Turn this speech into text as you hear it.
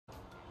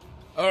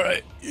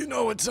Alright, you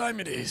know what time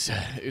it is.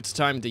 It's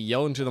time to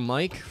yell into the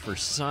mic for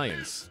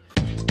science.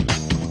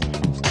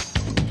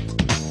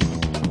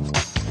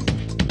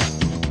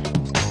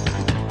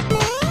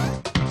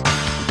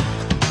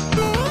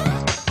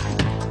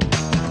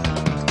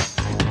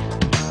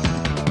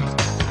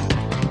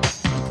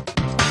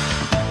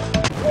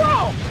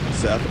 Whoa!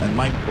 Seth and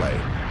Mike play.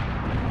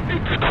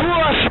 It's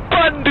Crash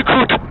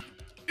Bandicoot!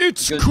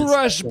 It's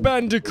Crash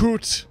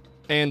Bandicoot!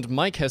 And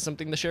Mike has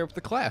something to share with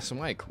the class.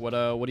 Mike, what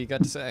do you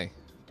got to say?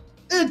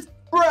 It's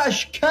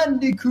Crash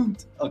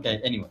Bandicoot!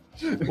 Okay, anyway.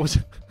 Was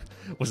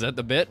that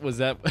the bit? Was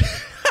that...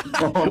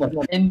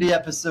 In the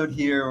episode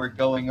here, we're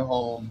going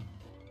home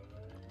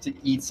to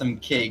eat some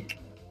cake.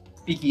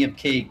 Speaking of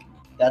cake,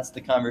 that's the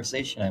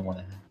conversation I want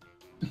to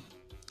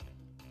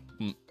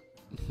have.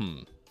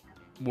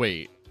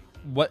 Wait.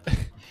 What?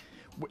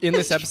 In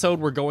this episode,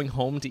 we're going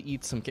home to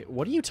eat some cake.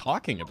 What are you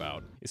talking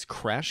about? Is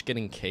Crash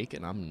getting cake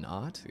and I'm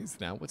not? Is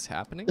that what's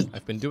happening?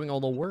 I've been doing all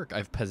the work.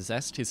 I've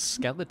possessed his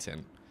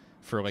skeleton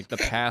for like the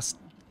past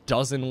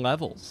dozen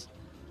levels.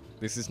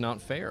 This is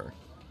not fair.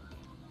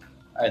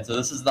 Alright, so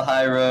this is the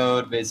high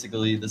road,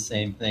 basically the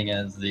same thing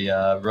as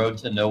the road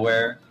to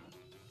nowhere.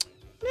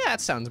 Yeah,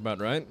 that sounds about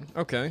right.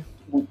 Okay.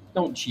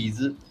 Don't cheese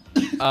it.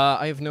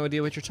 I have no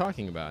idea what you're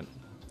talking about.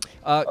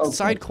 Okay.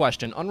 Side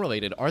question,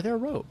 unrelated. Are there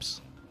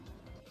ropes?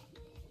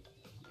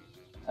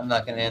 I'm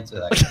not going to answer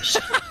that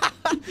question.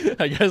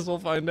 I guess we'll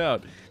find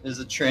out. There's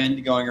a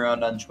trend going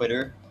around on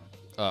Twitter.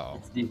 Uh-oh.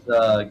 It's these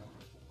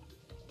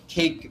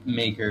cake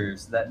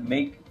makers that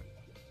make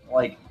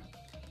like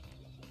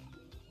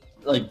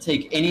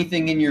take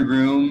anything in your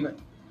room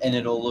and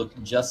it'll look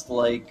just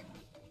like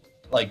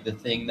the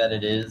thing that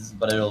it is,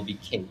 but it'll be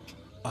cake.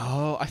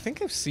 Oh, I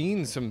think I've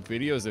seen some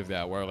videos of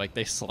that where like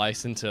they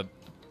slice into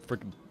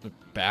freaking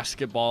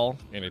basketball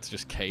and it's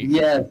just cake.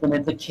 Yes, and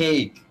it's a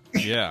cake.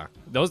 Yeah,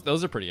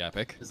 those are pretty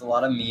epic. There's a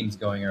lot of memes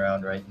going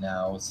around right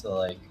now, so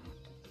like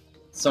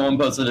someone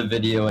posted a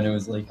video and it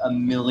was like a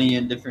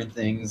million different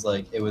things.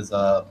 Like it was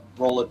a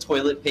roll of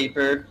toilet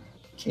paper,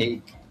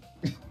 cake.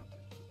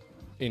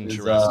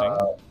 Interesting.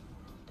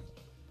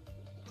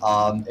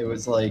 It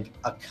was like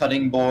a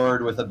cutting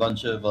board with a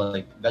bunch of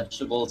like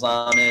vegetables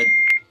on it.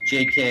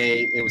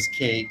 JK, it was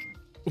cake.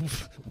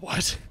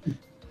 What?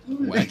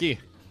 Wacky.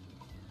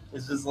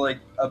 It's just like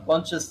a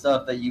bunch of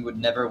stuff that you would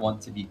never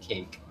want to be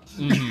cake.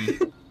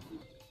 Mm-hmm.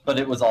 But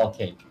it was all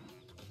cake.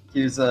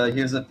 Here's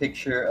a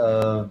picture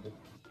of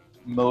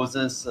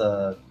Moses.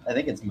 I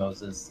think it's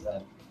Moses.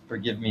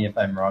 Forgive me if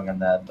I'm wrong on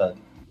that, but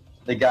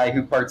the guy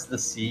who parts the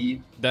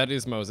sea. That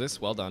is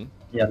Moses. Well done.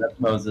 Yeah, that's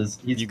Moses.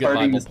 He's You get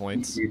parting Bible the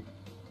points. sea,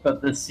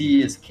 but the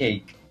sea is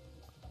cake.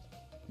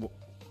 What?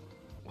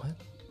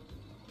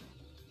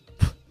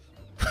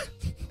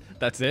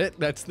 That's it?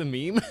 That's the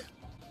meme?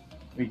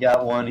 We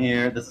got one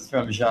here. This is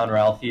from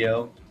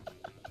Jean-Ralphio,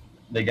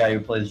 the guy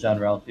who plays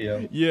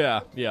Jean-Ralphio.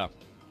 Yeah.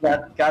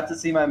 Got to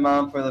see my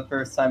mom for the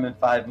first time in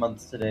 5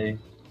 months today.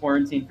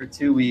 Quarantined for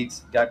 2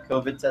 weeks, got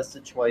COVID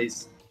tested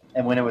twice,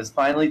 and when it was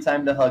finally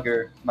time to hug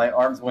her, my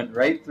arms went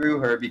right through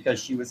her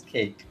because she was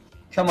cake.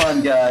 Come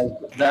on, guys,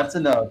 that's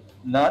enough.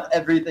 Not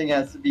everything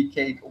has to be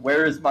cake.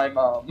 Where is my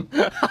mom?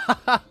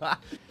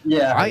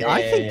 Yeah,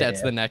 I think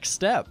that's the next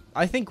step.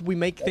 I think we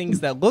make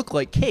things that look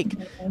like cake,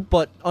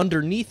 but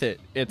underneath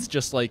it, it's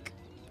just like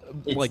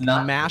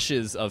not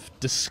mashes of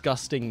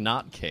disgusting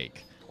not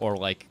cake or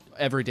like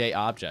everyday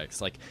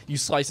objects. Like you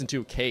slice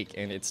into a cake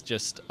and it's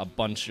just a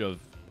bunch of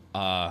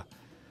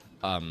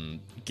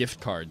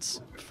gift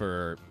cards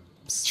for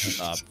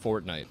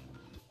Fortnite.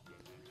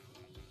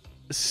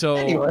 So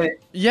Anyway.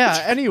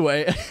 yeah.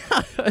 Anyway,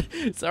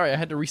 sorry, I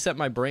had to reset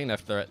my brain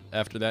after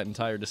that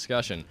entire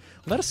discussion.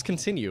 Let us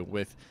continue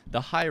with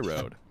the high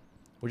road,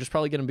 which is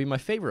probably going to be my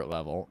favorite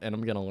level, and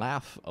I'm going to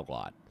laugh a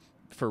lot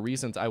for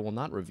reasons I will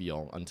not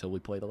reveal until we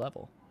play the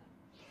level.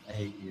 I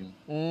hate you.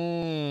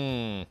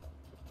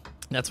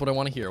 That's what I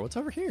want to hear. What's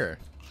over here?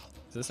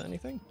 Is this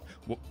anything?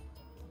 What?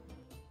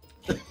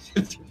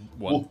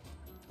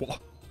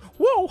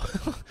 Whoa!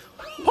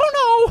 Oh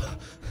no!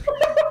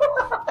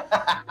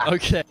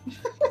 Okay.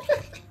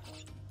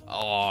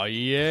 Oh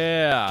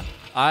yeah.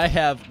 I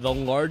have the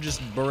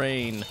largest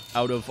brain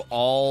out of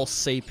all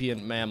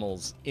sapient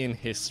mammals in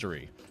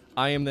history.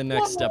 I am the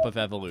next step of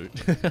evolute.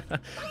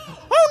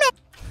 Oh no!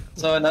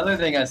 So another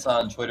thing I saw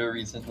on Twitter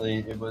recently,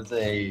 it was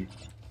a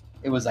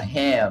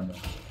ham.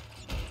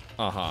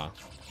 Uh-huh.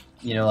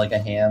 You know, like a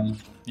ham.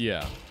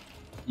 Yeah.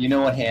 You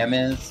know what ham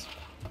is?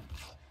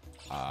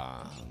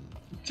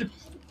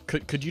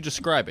 Could you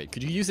describe it?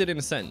 Could you use it in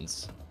a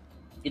sentence?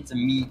 It's a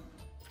meat.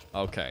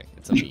 Okay,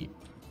 it's a meat.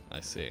 I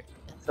see.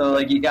 So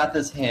like you got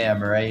this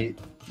ham, right?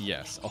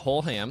 Yes, a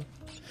whole ham.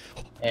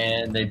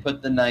 And they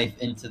put the knife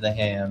into the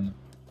ham.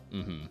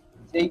 Mm-hmm.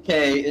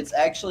 JK, it's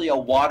actually a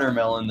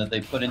watermelon that they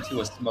put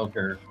into a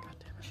smoker.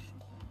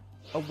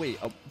 Oh wait,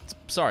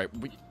 sorry.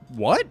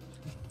 What?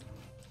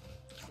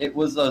 It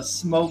was a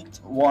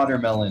smoked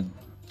watermelon.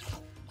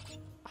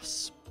 A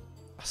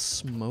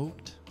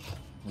smoked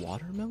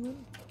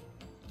watermelon?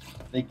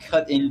 They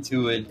cut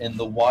into it, and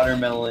the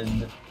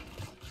watermelon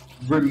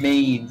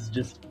remains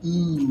just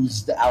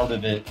oozed out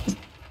of it.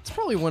 It's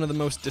probably one of the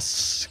most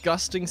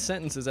disgusting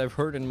sentences I've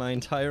heard in my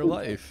entire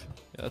life.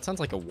 Yeah, that sounds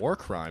like a war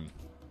crime.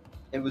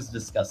 It was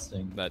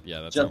disgusting. That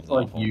just sounds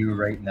like awful. you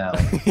right now.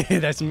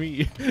 That's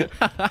me.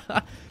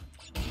 I'm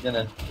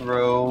gonna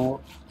throw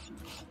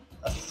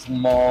a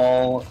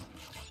small.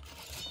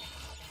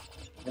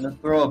 I'm gonna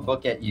throw a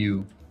book at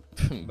you,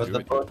 but Do the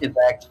it. book is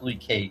actually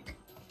cake.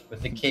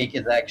 But the cake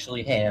is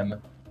actually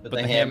ham. But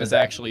the ham is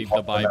actually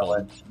the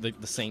Bible, the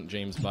St.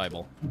 James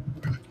Bible.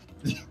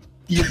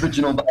 The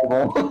original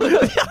Bible.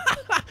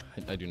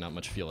 I do not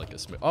much feel like a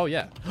smith. Oh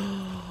yeah,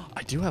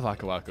 I do have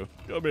Aku Aku.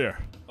 Come here.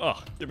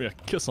 Oh, give me a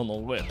kiss on the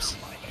lips.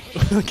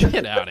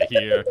 Get out of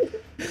here.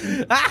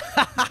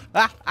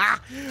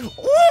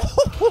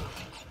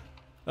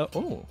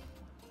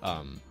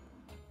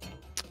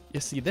 You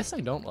see, this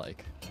I don't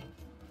like.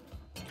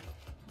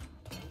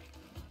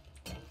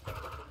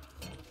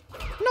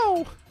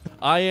 No.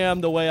 I am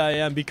the way I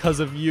am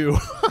because of you.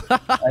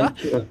 I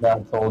should have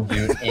not told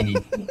you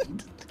anything.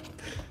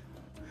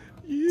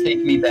 Take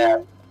me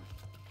back.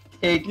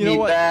 Take You know me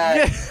what?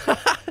 back. Yeah.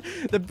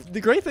 The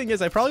great thing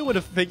is I probably would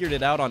have figured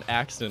it out on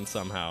accident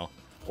somehow.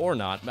 Or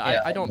not.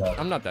 Yeah, I don't no.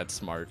 I'm not that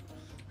smart.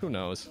 Who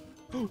knows?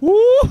 I'm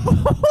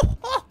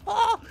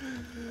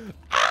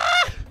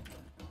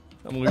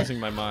losing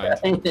my mind.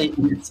 I hate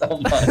you so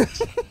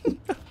much.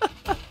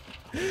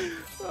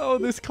 Oh,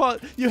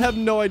 you have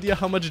no idea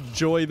how much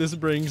joy this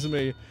brings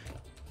me.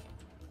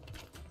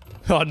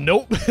 Oh,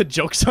 nope.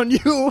 Joke's on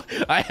you.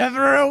 I have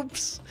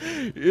ropes.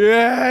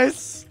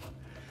 Yes.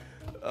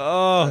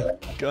 Oh,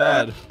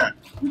 God.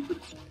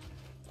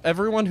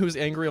 Everyone who's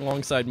angry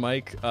alongside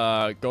Mike,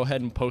 go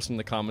ahead and post in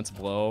the comments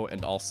below,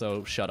 and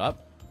also shut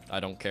up. I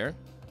don't care.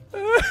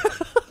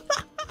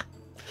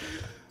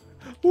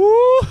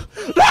 Woo!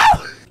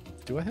 No!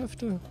 Do I have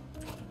to?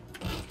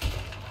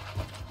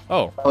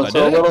 Oh, Oh, I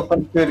so a did it? little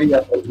fun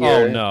trivia right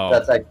here. Oh, no.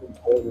 That's actually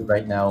important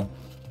right now.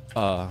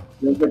 Uh,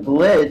 There's a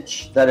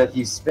glitch that if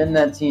you spin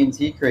that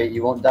TNT crate,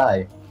 you won't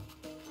die.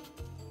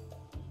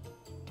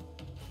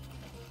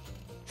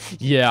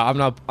 yeah, I'm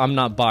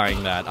not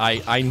buying that.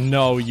 I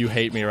know you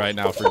hate me right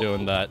now for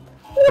doing that.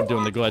 For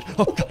doing the glitch.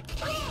 Oh, God.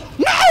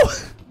 No!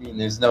 I mean,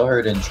 there's no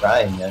hurt in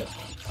trying it.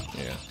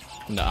 Yeah.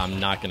 No, I'm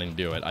not gonna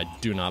do it. I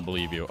do not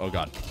believe you. Oh,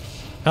 God.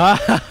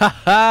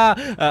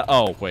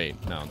 Oh, wait.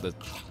 No.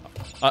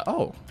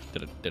 Oh.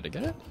 Did I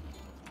get it?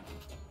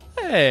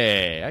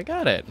 Hey, I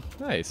got it.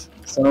 Nice.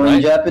 So Right.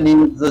 in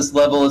Japanese, this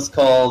level is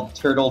called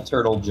Turtle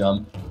Turtle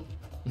Jump.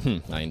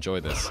 I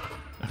enjoy this.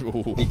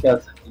 Ooh.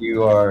 Because if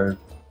you are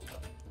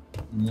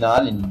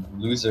not a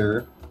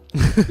loser,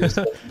 you're supposed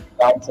to be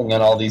bouncing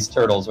on all these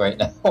turtles right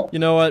now. You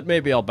know what?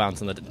 Maybe I'll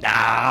bounce in the...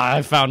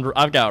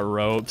 I've got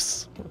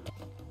ropes.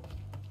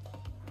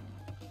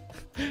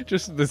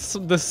 Just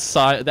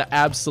the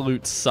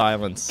absolute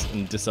silence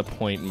and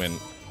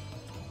disappointment.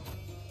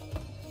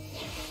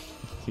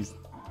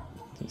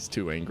 He's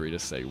too angry to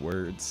say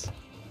words.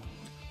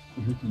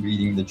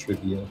 Reading the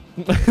trivia.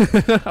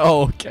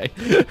 Oh, okay.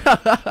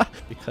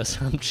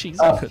 Because I'm cheesy.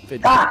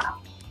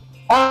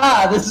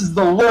 This is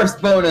the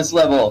worst bonus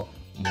level.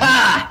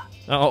 Ah!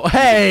 Oh,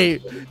 hey!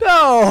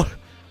 No!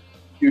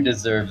 You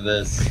deserve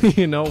this.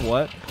 You know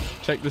what?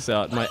 Check this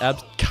out. My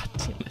abs... God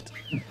damn it.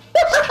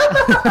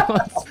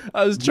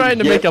 I was trying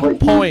to make a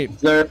point.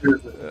 The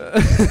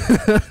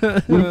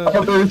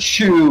other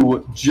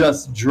shoe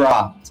just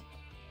dropped.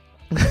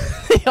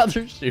 The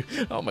other shoe.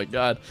 Oh my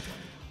god.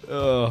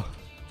 Oh.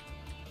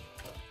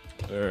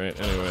 Alright,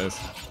 anyways.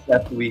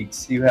 Seth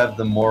Weeks, you have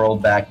the moral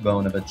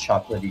backbone of a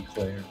chocolate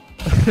eclair.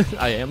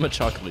 I am a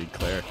chocolate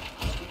eclair.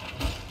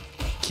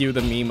 Cue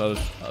the meme of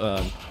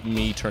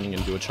me turning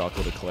into a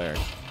chocolate eclair.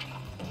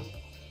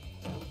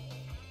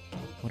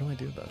 What do I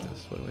do about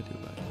this? What do I do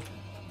about it?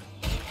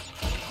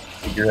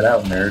 Figure it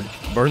out, nerd.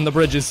 Burn the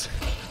bridges.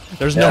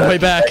 There's no way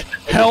back.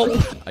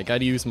 Help! I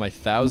gotta use my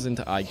 1000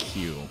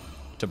 IQ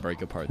to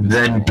break apart this.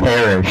 Then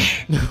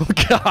perish. Oh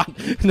god,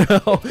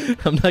 no,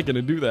 I'm not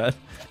gonna do that.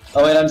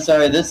 Oh wait, I'm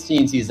sorry, this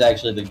TNT is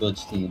actually the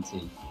glitch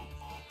TNT.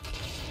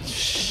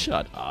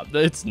 Shut up,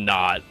 it's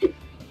not.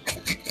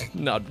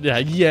 No,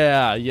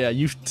 yeah,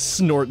 you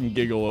snort and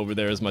giggle over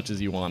there as much as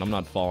you want. I'm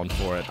not falling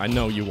for it. I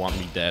know you want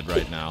me dead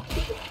right now.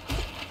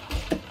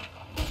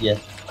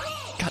 Yes.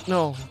 God,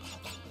 no.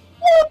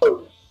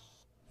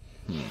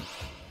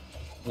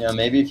 Yeah,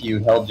 maybe if you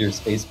held your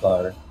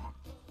spacebar.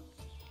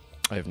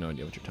 I have no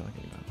idea what you're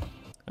talking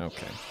about.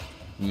 Okay.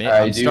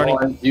 Alright, do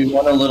you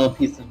want a little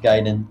piece of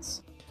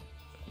guidance?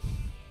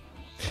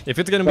 If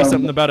it's gonna be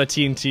something about a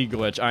TNT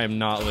glitch, I am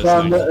not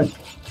listening. From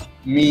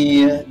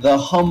me, the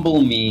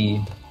humble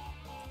me.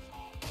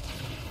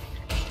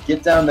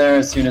 Get down there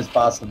as soon as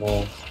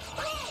possible.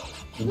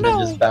 And then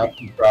just bounce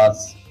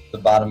across the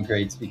bottom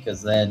crates,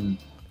 because then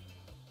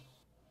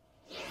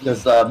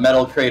there's a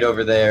metal crate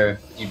over there.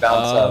 You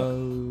bounce up.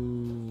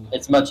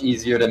 It's much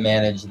easier to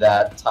manage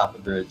that top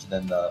of bridge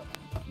than the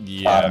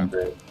bottom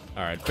bridge.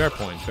 Alright, fair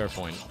point, fair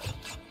point.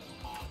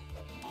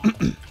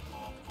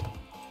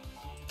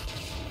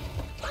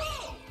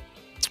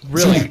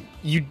 Really?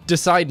 You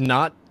decide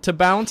not to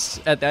bounce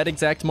at that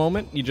exact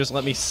moment? You just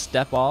let me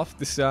step off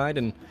the side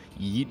and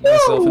yeet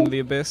myself into the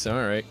abyss?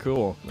 Alright,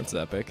 cool. That's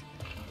epic.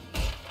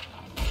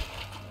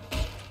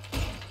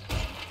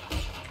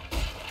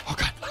 Oh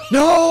god.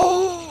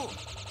 No!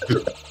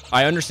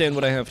 I understand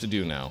what I have to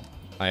do now.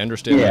 I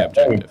understand my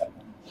objective.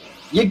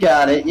 You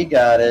got it, you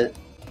got it.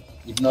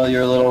 Even though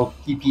you're a little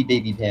pee-pee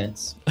baby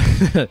pants.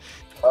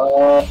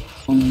 Oh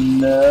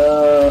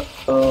no.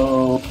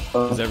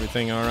 Is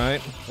everything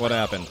alright? What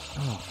happened?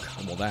 Oh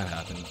god, well that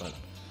happened, but...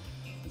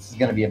 This is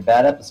gonna be a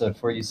bad episode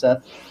for you,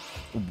 Seth.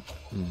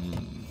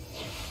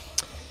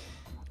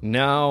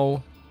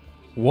 Now,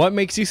 what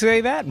makes you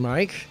say that,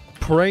 Mike?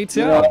 Pray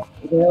tell.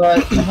 You know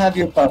what? Have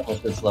your fun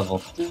with this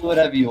level. Do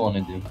whatever you want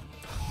to do.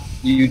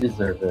 You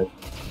deserve it.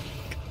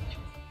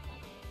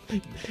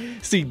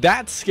 See,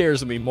 that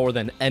scares me more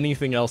than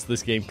anything else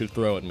this game could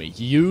throw at me.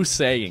 You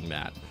saying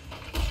that.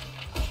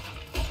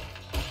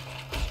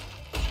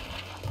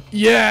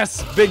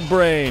 Yes! Big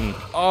brain!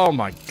 Oh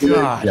my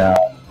god. Yeah.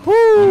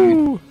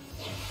 Woo!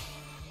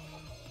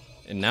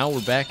 And now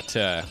we're back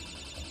to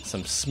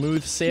some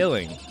smooth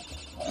sailing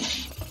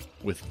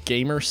with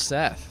Gamer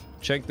Seth.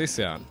 Check this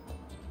out.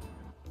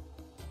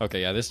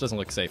 Okay, yeah, this doesn't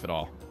look safe at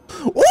all.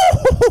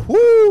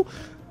 Woo!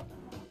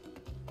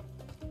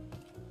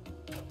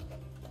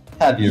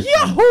 Have your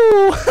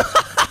Yahoo!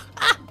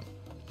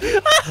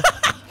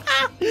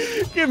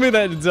 Give me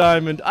that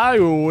diamond. I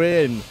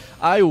win.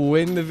 I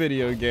win the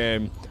video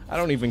game. I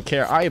don't even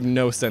care. I have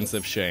no sense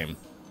of shame.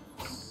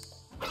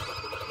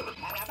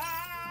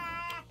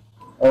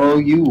 Oh,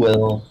 you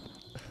will.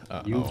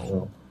 Uh-oh. You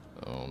will.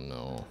 Oh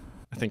no.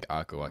 I think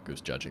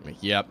Aku's judging me.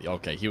 Yep,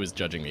 okay, he was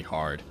judging me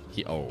hard.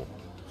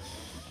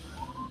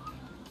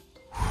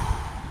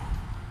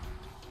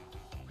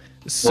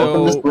 So...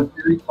 Welcome to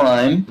Slippery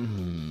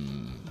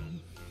Climb.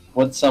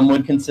 What some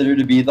would consider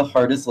to be the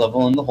hardest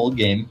level in the whole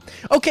game.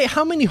 Okay,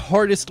 how many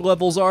hardest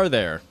levels are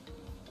there?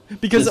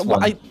 Because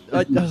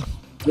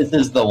this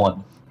is the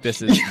one.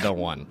 This is the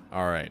one.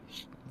 Alright.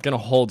 Gonna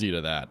hold you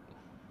to that.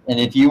 And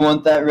if you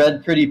want that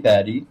red pretty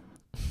patty,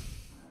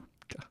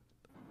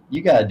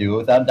 you gotta do it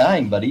without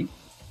dying, buddy.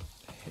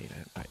 I hate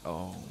it.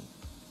 Oh,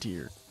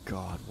 dear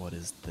God, what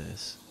is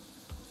this?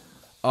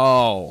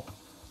 Oh.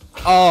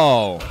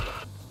 Oh.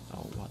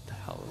 Oh, what the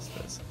hell is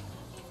this?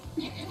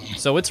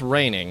 So it's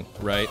raining,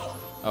 right?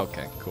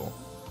 Okay, cool.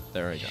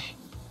 There we go.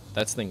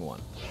 That's thing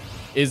one.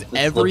 Is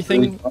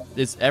everything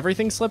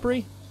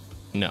slippery?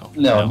 No.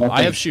 No.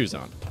 I have shoes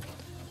on.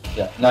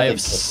 Yeah,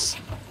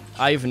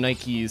 I have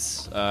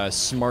Nike's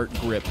Smart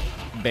Grip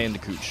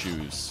Bandicoot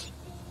shoes.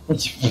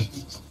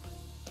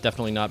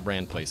 Definitely not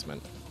brand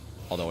placement,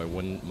 although I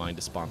wouldn't mind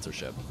a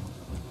sponsorship.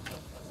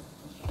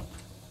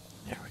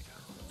 There we go.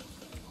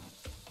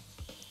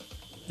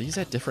 These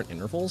at different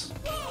intervals?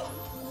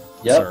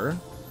 Yep. Sir?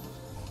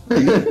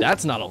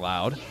 That's not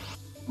allowed.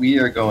 We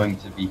are going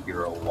to be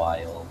here a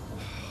while.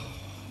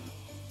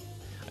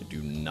 I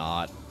do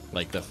not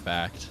like the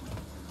fact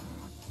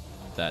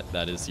that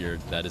that is your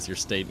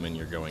statement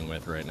you're going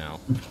with right now.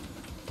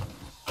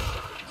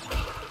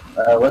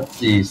 Let's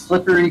see.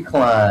 Slippery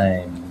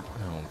Climb.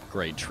 Oh,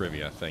 great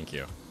trivia. Thank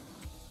you.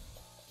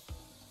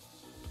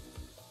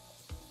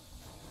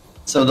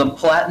 So the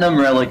platinum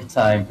relic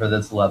time for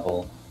this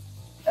level,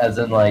 as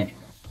in like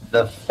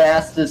the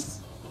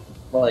fastest,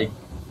 like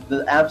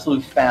the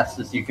absolute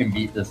fastest you can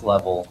beat this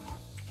level,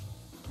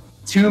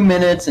 2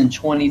 minutes and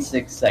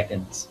 26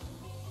 seconds.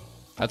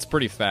 That's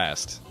pretty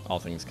fast, all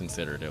things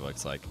considered, it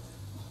looks like.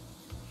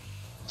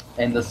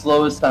 And the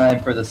slowest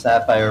time for the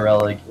Sapphire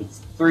Relic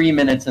is 3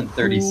 minutes and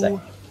 30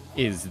 seconds.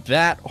 Is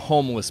that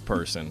homeless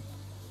person?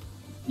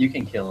 You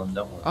can kill him,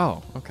 don't worry.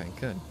 Oh, okay,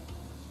 good.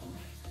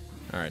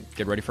 Alright,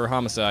 get ready for a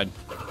homicide.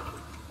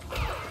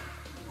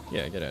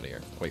 Yeah, get out of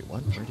here. Wait,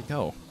 what? Where'd he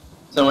go?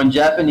 So in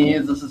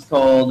Japanese, this is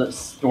called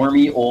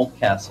Stormy Old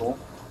Castle.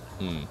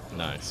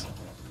 Nice.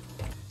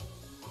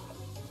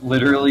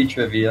 Literally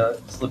trivia,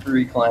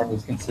 Slippery Climb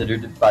is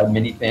considered by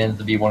many fans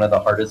to be one of the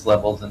hardest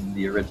levels in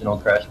the original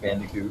Crash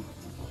Bandicoot.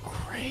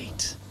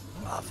 Great.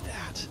 Love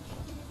that.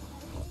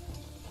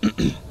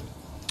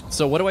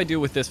 So what do I do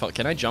with this fella?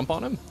 Can I jump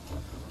on him?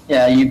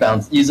 Yeah, you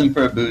bounce. Use him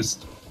for a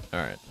boost.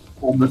 Alright.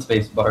 Hold the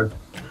space bar.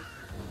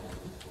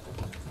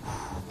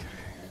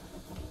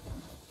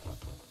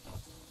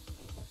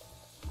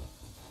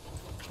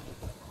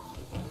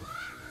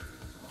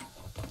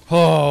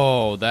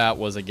 Oh, that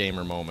was a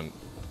gamer moment.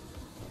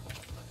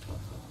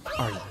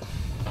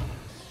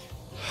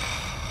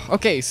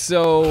 Okay,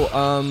 so,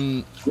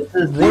 This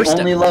is the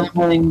only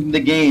level in the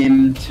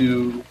game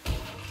to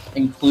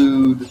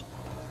include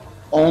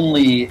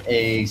only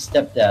a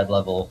stepdad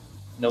level,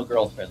 no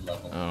girlfriend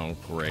level. Oh,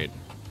 great.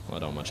 Well, I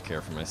don't much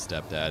care for my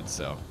stepdad,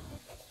 so...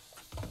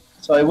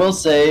 So I will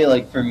say,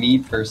 like, for me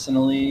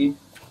personally,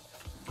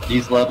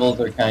 these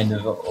levels are kind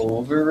of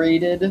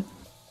overrated.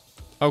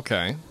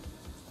 Okay.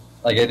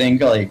 Like, I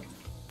think,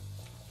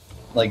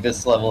 like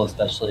this level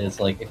especially is,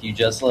 like, if you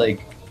just,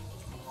 like,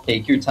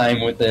 take your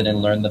time with it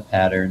and learn the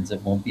patterns,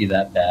 it won't be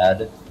that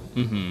bad.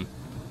 Mm-hmm.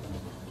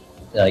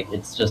 Like,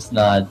 it's just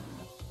not...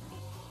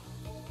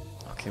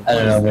 Okay. I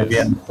don't know, maybe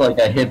I'm like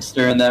a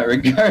hipster in that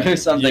regard or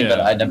something, but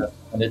Yeah. I never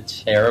found it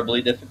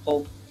terribly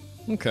difficult.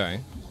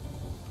 Okay.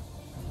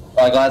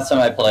 Like last time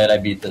I played, I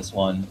beat this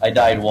one. I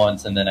died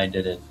once, and then I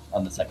did it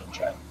on the second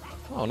try.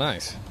 Oh,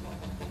 nice.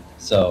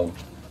 So,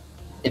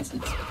 it's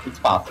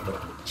possible.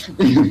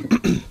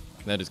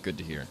 That is good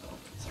to hear.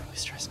 It's really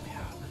stressed me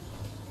out.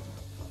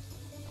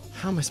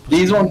 How am I supposed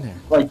These to get in ones,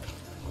 there? like,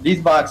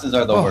 these boxes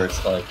are the Oh.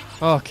 worst. Like,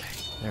 Okay.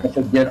 There we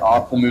to get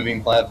off the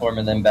moving platform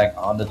and then back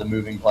onto the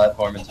moving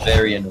platform, it's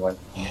very annoying.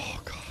 Oh,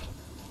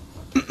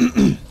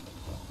 God.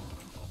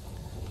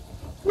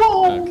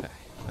 Whoa! Okay.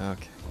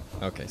 Okay.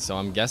 Okay, so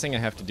I'm guessing I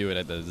have to do it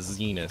at the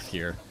zenith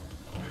here.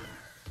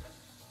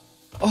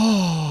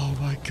 Oh,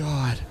 my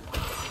God.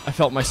 I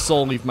felt my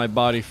soul leave my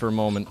body for a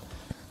moment.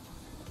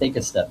 Take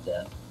a step,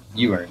 Dad.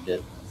 You earned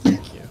it.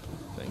 Thank you.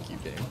 Thank you,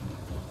 game.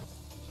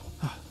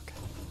 Okay.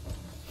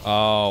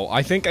 Oh,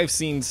 I think I've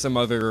seen some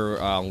other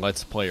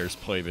Let's Players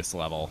play this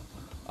level.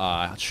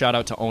 Shout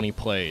out to Oni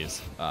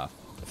Plays.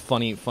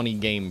 Funny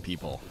game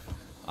people.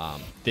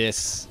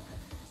 This,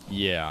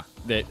 yeah,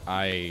 that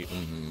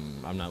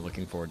I'm not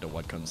looking forward to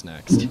what comes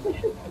next.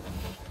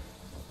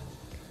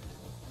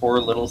 Poor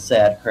little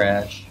sad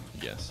Crash.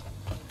 Yes.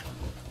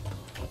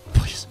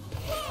 Please.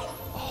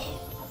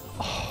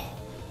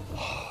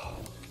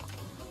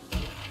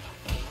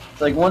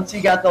 It's like once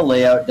you got the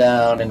layout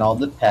down and all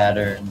the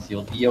patterns,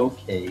 you'll be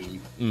okay.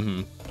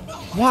 Mm-hmm.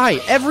 Why?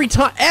 Every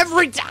time!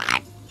 Every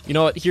time! You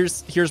know what?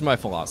 Here's my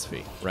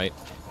philosophy, right?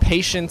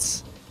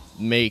 Patience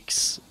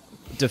makes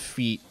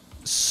defeat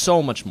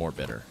so much more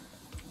bitter.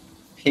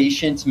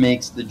 Patience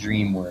makes the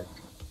dream work.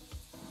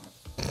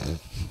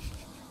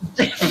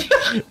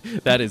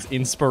 That is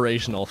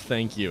inspirational.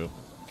 Thank you.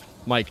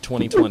 Mike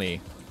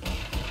 2020.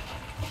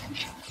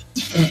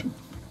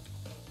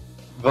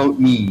 Vote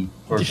me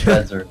for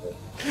president.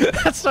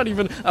 That's not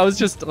even... I was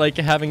just, like,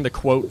 having the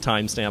quote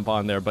timestamp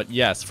on there, but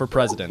yes, for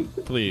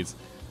president, please.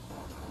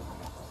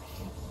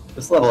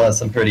 This level has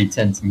some pretty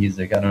tense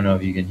music. I don't know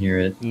if you can hear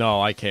it.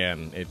 No, I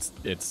can.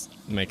 It's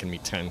making me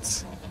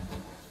tense.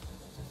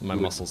 My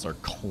muscles are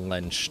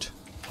clenched.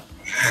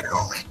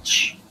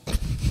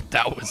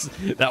 That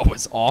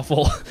was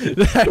awful.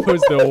 That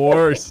was the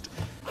worst.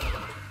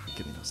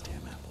 Give me those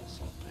damn apples.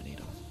 I need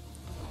them.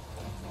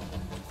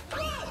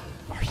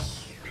 Are you?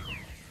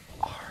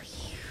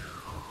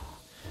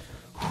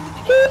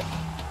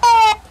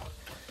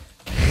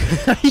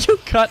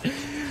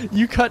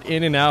 You cut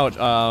in and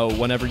out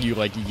whenever you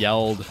like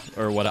yelled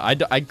or what.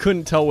 I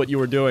couldn't tell what you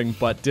were doing,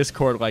 but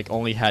Discord like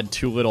only had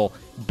 2 little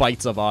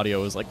bites of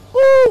audio. It was like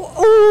ooh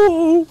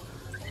ooh.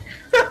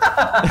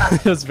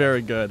 It was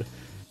very good.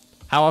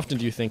 How often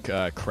do you think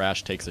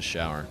Crash takes a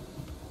shower?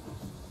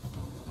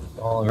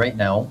 Well, right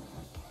now.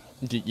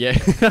 Yeah,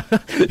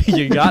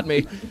 you got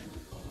me.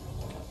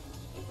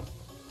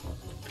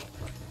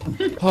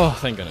 Oh,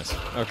 thank goodness.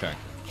 Okay.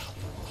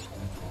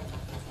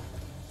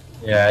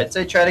 Yeah, I'd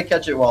say try to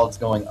catch it while it's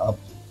going up.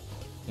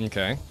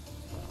 Okay.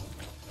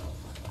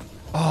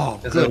 Oh,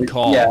 'Cause good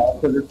call. Yeah,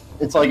 'cause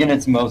it's like in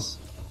its most...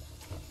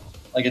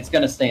 Like, it's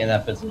gonna stay in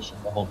that position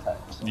the whole time.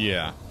 So.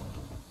 Yeah.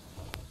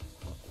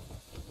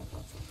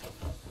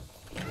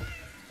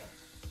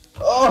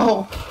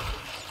 Oh!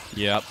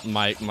 Yep,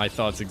 my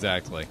thoughts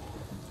exactly.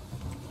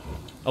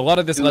 A lot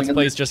of this Doing Let's a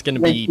Play is just gonna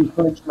Make be... me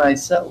punch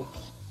myself.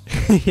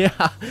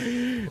 Yeah.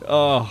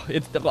 Oh,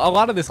 a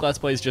lot of this Let's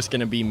Play is just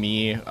gonna be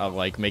me,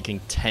 like, making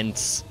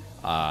tense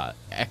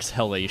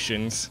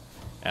exhalations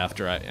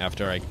after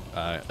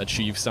I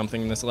achieve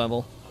something in this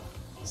level.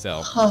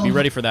 So, be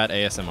ready for that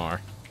ASMR.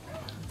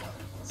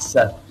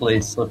 Seth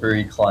plays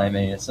slippery climb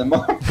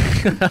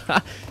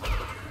ASMR.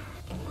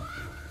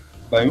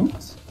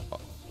 Bounce?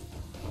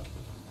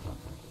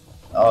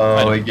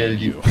 Oh, it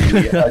gives you.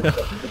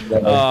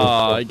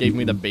 Oh, it gave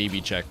me the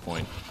baby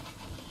checkpoint.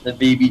 The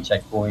baby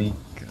checkpoint.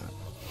 God.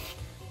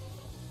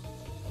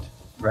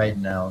 Right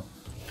now.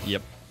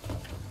 Yep.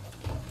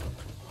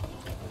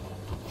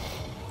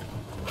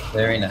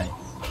 Very nice.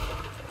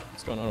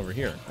 What's going on over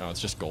here? Oh, it's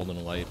just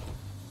golden light.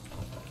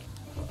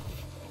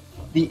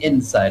 The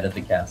inside of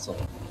the castle.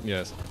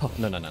 Yes. Oh,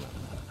 no. No.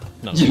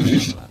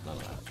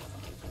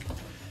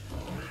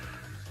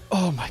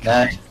 Oh my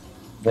god. Nice.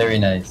 Very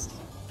nice.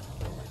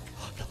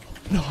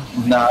 No.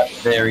 Not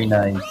very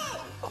nice.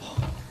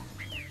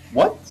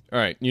 What?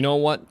 Alright, you know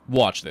what?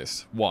 Watch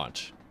this.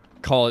 Watch.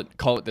 Call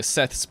it the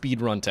Seth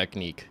speedrun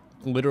technique.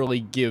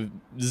 Literally give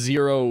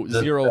zero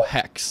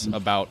hex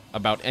about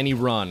any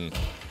run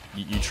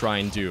you try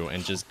and do,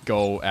 and just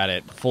go at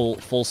it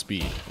full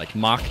speed. Like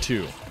Mach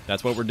 2.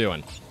 That's what we're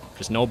doing.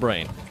 Just no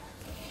brain.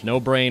 No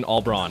brain,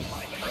 all brawn.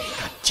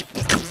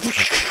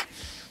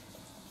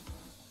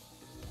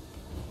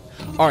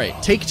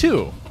 Alright, take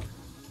 2.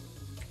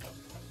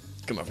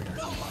 Come over here.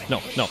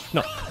 No.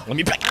 Let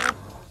me back.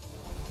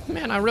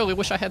 Man, I really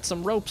wish I had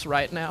some ropes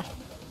right now.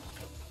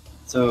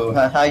 So,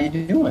 how you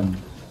doing?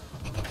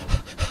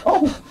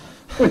 Oh,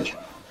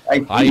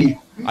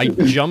 I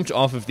jumped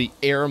off of the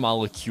air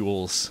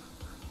molecules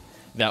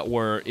that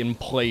were in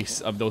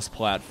place of those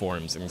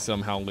platforms and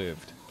somehow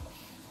lived.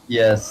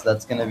 Yes,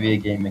 that's gonna be a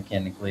game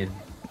mechanic later.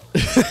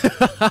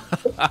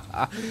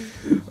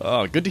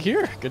 Oh, good to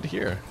hear. Good to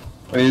hear.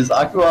 Wait, is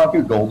Aku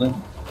Aku golden?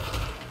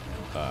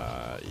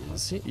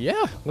 Is he?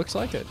 Yeah, looks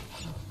like it.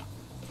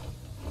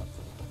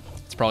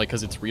 It's probably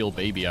because it's real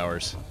baby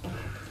hours.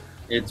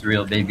 It's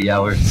real baby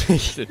hours.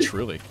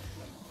 Truly.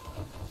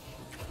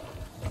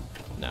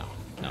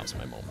 Now's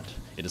my moment.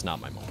 It is not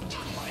my moment.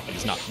 It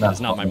is not. It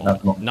is not my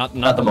moment. Not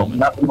the moment.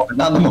 Not the moment.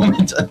 Not the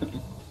moment.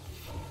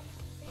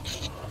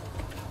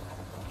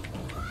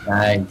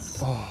 Nice.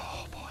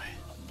 Oh boy.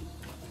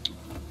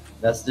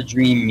 That's the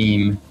dream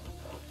meme.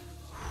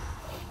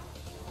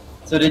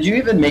 So did you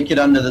even make it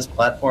onto this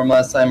platform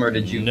last time, or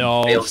did you?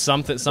 No, fail?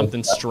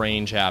 something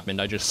strange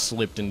happened. I just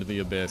slipped into the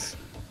abyss.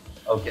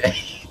 Okay.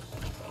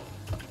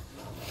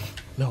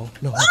 No.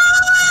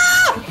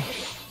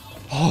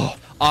 Oh,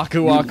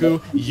 Aku Aku,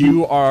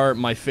 you are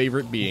my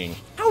favorite being.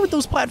 How are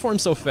those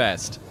platforms so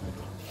fast?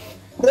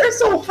 They're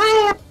so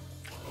fast.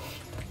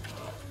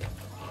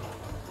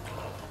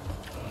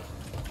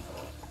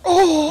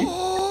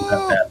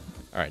 Oh!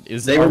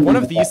 Alright, are one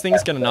of these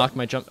things gonna knock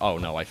my jump? Oh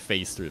no, I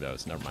phased through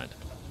those. Never mind.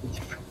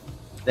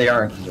 They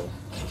aren't real.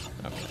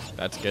 Okay,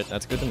 that's good.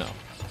 That's good to know.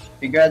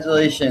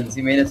 Congratulations,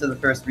 you made it to the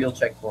first real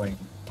checkpoint.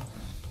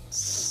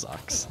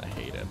 Sucks. I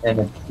hate it. And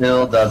it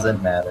still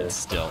doesn't matter.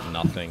 Still,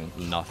 nothing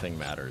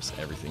matters.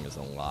 Everything is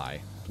a lie.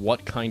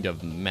 What kind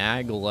of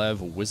maglev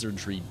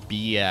wizardry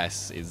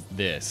BS is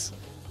this?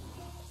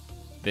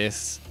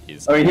 This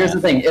is. I mean, here's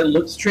the thing. It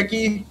looks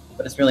tricky,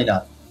 but it's really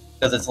not.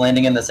 Because it's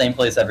landing in the same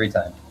place every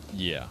time.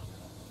 Yeah.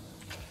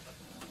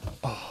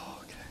 Oh,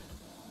 okay.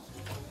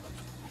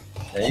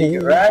 There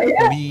you go, right?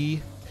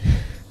 Holy...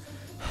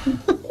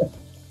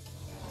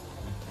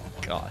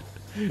 God,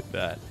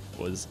 that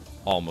was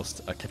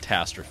almost a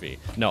catastrophe.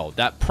 No,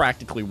 that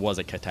practically was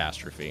a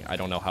catastrophe. I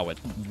don't know how it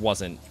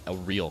wasn't a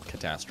real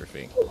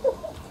catastrophe.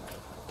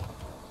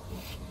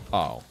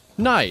 Oh,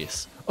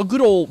 nice. A good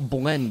old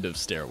blend of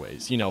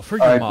stairways, you know, for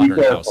your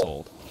modern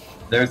household.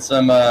 There's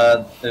some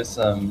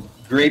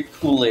grape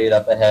Kool-Aid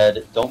up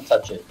ahead. Don't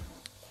touch it.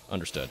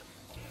 Understood.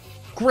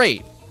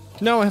 Great.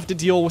 Now I have to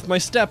deal with my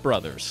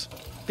stepbrothers.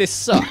 This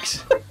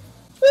sucks.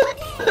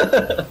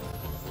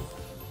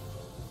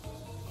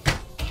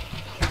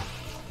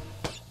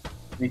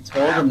 We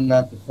told him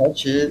not to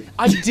touch it.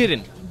 I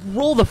didn't.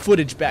 Roll the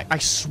footage back. I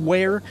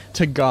swear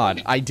to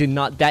God, I did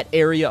not. That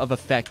area of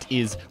effect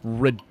is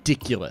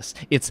ridiculous.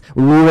 It's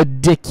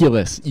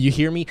ridiculous. You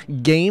hear me?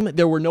 Game,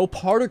 there were no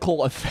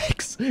particle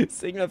effects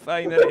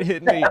signifying that it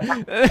hit me.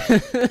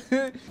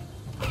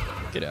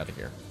 Get out of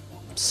here.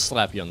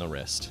 Slap you on the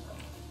wrist.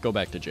 Go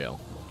back to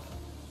jail.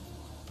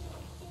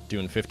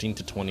 Doing 15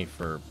 to 20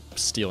 for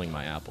stealing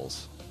my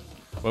apples.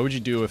 What would you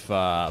do if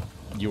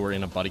you were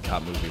in a buddy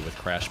cop movie with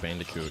Crash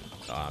Bandicoot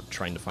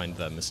trying to find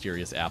the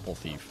mysterious apple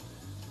thief?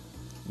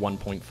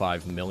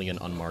 1.5 million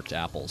unmarked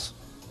apples.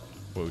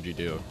 What would you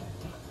do?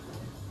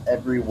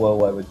 Every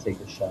woe I would take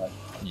a shot.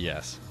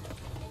 Yes.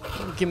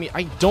 Give me.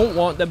 I don't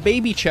want the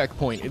baby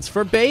checkpoint. It's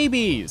for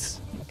babies.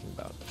 Talking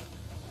about.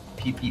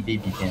 PP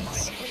baby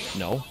pants.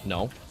 No.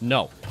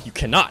 You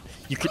cannot.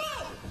 You can.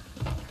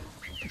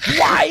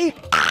 Why?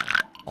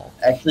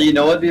 Actually, you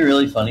know what'd be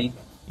really funny?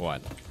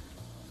 What?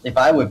 If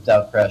I whipped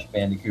out Crash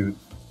Bandicoot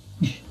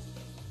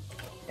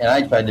and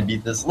I tried to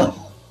beat this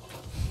level.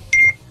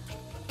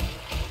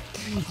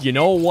 You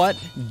know what?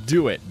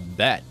 Do it.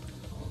 Bet.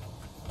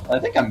 I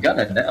think I'm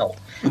gonna now.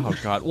 Oh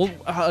God. Well,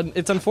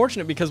 it's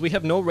unfortunate because we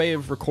have no way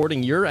of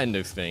recording your end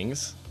of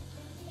things.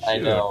 I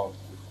know.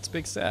 It's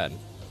big sad.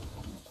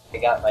 I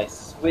got my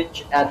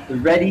Switch at the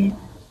ready.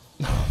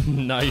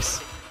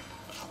 Nice.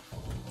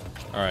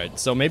 Alright,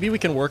 so maybe we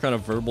can work on a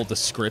verbal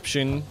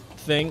description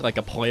thing, like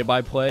a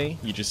play-by-play.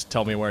 You just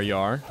tell me where you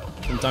are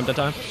from time to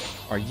time.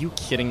 Are you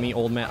kidding me,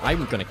 old man?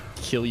 I'm gonna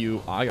kill you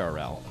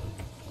IRL.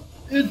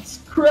 It's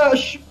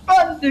Crash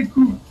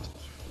Bandicoot!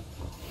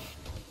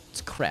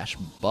 It's Crash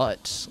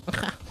Butts.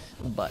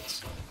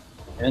 Butts.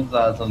 Here's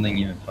something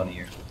even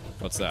funnier.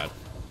 What's that?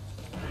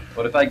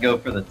 What if I go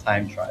for the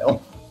time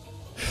trial?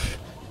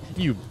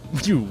 You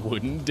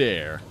wouldn't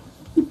dare.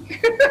 Oh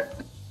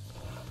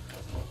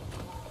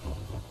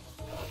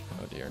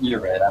dear.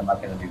 You're right, I'm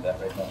not gonna do that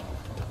right now.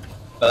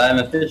 But I'm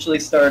officially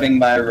starting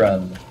my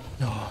run.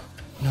 No!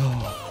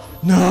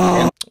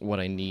 What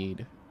I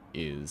need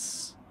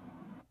is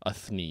a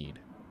thneed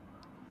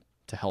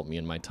to help me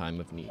in my time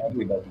of need.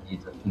 Everybody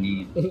needs a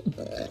need.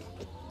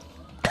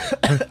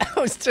 I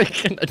was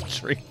taking a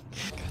drink.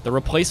 The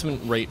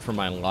replacement rate for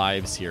my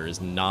lives here is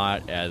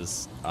not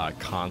as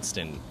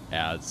constant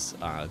as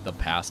the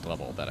past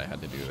level that I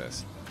had to do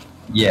this.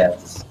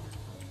 Yes.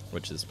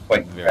 Which is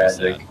Quite very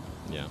tragic. sad.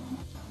 Yeah.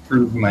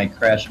 Prove my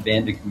Crash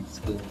Bandicoot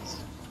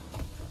skills.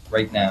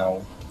 Right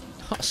now.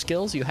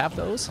 Skills? You have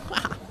those?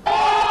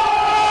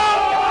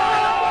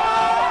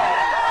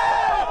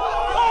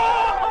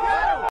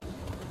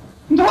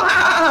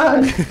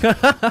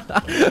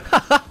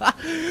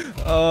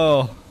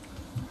 Oh.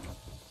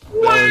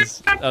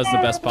 That was the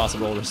best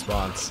possible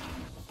response.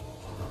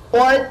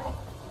 What?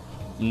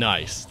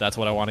 Nice. That's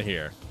what I want to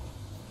hear.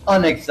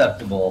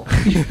 Unacceptable.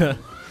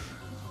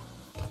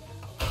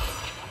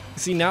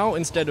 See, now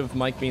instead of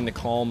Mike being the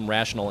calm,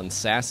 rational, and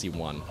sassy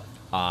one,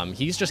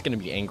 he's just going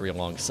to be angry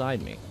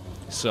alongside me.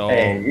 So,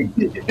 Hey.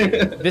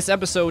 this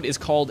episode is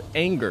called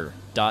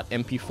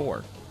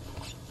Anger.mp4.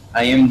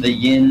 I am the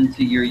yin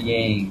to your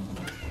yang.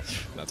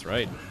 That's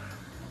right.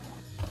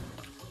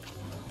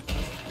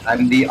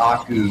 I'm the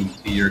Aku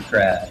to your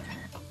crash.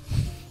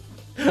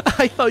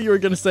 I thought you were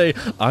going to say,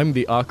 I'm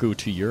the Aku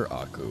to your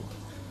Aku.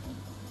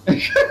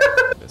 This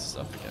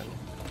stuff again.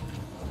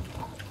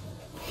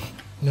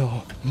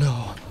 No,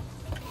 no.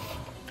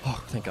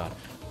 Oh, thank God.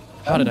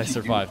 How did I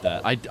survive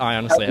that? I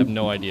honestly have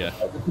no idea.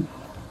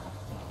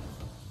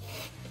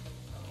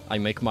 I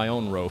make my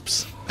own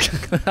ropes.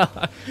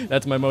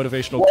 That's my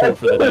motivational quote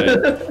for the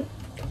day.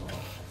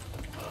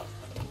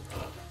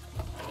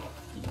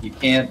 You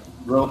can't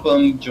rope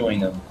them,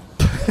 join them.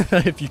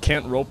 If you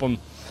can't rope them,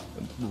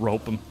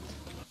 rope them.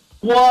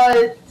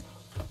 What?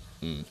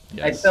 Yes.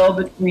 I fell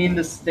between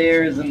the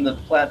stairs and the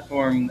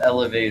platform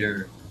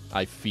elevator.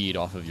 I feed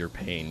off of your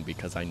pain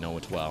because I know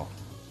it well.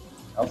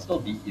 I'll still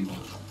beat you.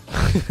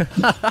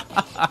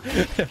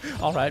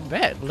 Alright,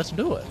 bet. Let's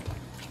do it.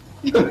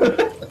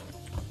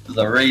 It's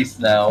a race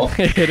now.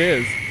 It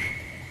is.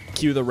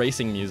 Cue the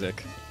racing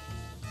music.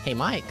 Hey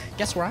Mike,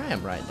 guess where I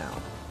am right now?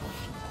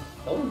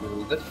 Oh,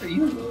 good for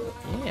you.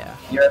 Yeah,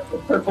 You're at the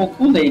purple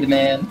Kool-Aid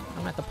man.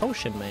 I'm at the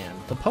potion man.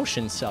 The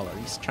potion seller.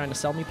 He's trying to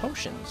sell me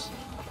potions.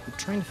 I'm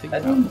trying to figure I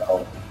out. don't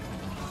know.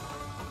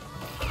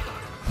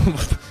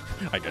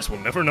 I guess we'll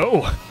never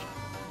know.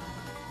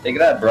 Take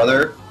that,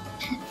 brother.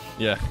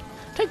 Yeah.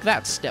 Take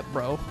that step,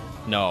 bro.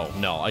 No,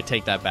 no, I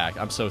take that back.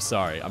 I'm so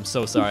sorry. I'm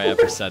so sorry I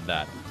ever said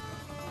that.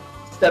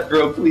 Step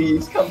bro,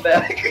 please come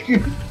back.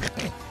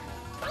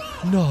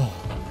 No.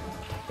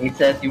 Hey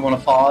Seth, you want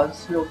to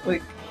pause real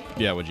quick?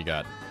 Yeah, what you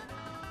got?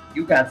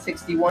 You got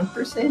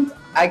 61%.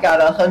 I got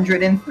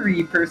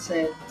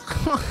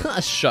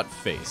 103%. Shut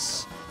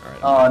face. All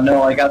right. Oh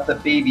no, I got the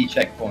baby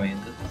checkpoint.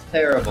 This is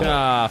terrible.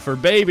 Ah, for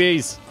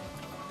babies.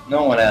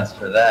 No one asked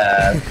for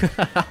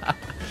that.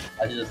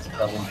 I just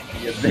fell into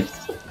the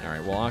abyss.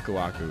 Alright, well, Aku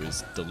Aku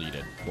is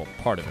deleted. Well,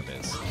 part of him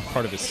is.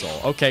 Part of his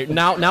soul. Okay,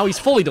 now he's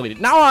fully deleted.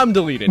 Now I'm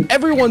deleted.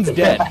 Everyone's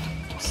dead. Are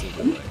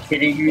you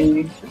kidding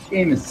me? This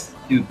game is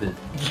stupid.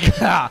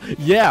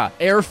 Yeah,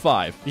 Air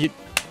 5. You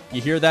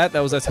hear that?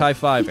 That was us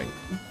high-fiving.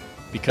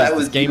 Because That this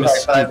was game you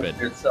is high-fiving stupid.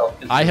 yourself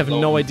 'cause I you're have no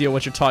lonely. idea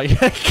what you're talking.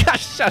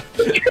 Gosh, shut up.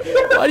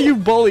 Why do you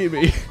bully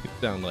me?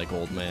 Sound like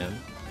old man.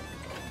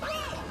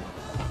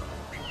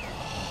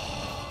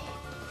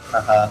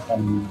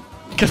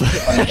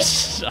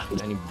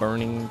 Any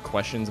burning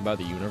questions about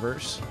the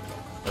universe?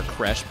 Or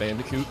Crash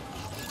Bandicoot?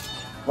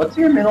 What's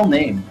your middle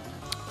name?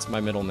 It's my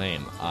middle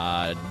name.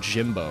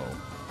 Jimbo.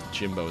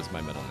 Jimbo is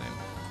my middle name.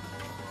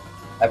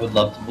 I would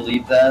love to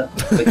believe that,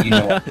 but you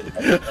know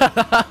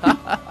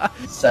what?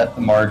 Seth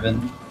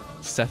Marvin.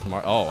 Seth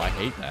Mar. Oh, I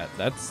hate that.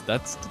 That's.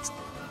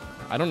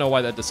 I don't know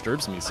why that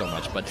disturbs me so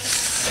much, but.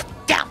 Is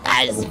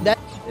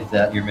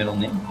that your middle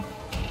name?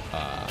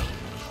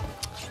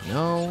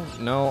 No.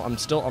 I'm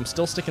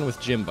still sticking with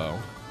Jimbo.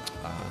 What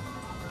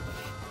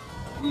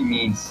do you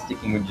mean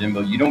sticking with Jimbo?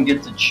 You don't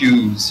get to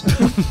choose.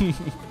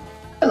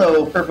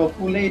 Hello, purple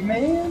Kool-Aid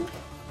man.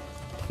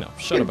 No,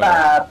 shut up.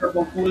 Goodbye,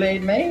 purple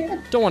Kool-Aid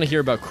man. Don't want to hear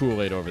about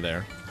Kool-Aid over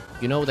there.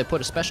 You know, they put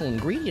a special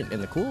ingredient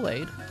in the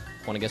Kool-Aid.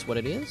 Want to guess what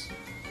it is?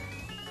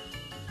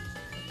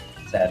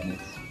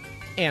 Sadness.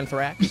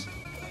 Anthrax.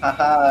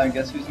 Haha,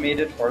 guess who's made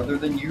it farther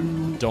than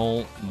you?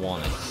 Don't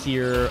want to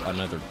hear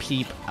another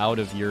peep out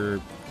of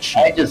your cheek.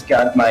 I just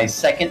got my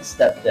second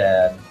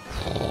stepdad.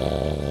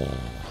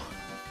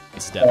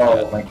 Stepdad.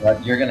 Oh my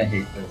god, you're gonna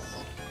hate this.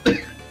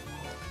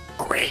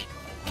 Great.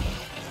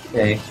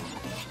 Okay.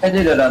 I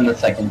did it on the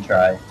second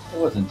try. It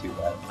wasn't too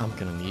bad. I'm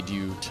gonna need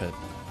you to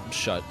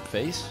shut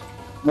face.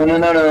 No,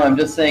 I'm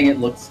just saying it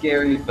looks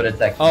scary, but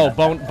it's actually Oh, not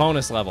that bad.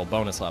 bonus level.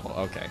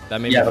 Okay,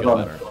 that made Yeah, me the feel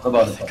bonus, better. the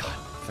bonus Thank level. God.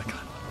 Thank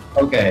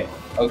God.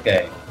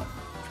 Okay.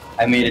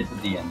 I made it to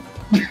the end.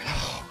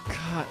 Oh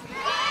God.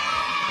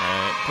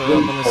 Alright, put it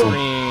up on the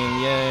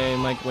screen. Yay,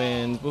 Mike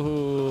wins.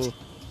 Woohoo.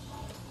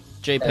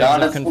 JPEGs of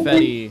honestly-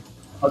 confetti.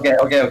 Okay.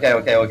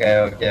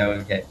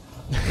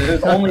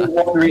 There's only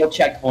one real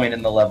checkpoint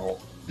in the level.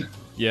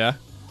 Yeah.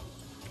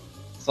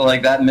 So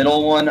like that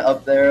middle one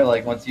up there,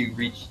 like once you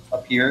reach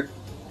up here,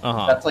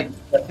 that's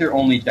your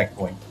only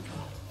checkpoint.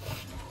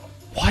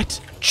 What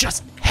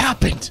just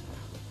happened?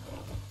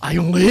 I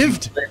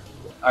lived?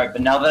 Alright,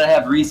 but now that I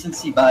have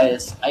recency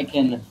bias, I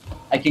can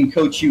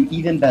coach you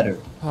even better.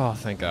 Oh,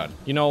 thank God.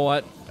 You know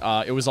what?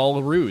 It was all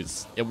a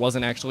ruse. It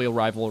wasn't actually a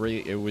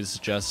rivalry. It was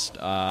just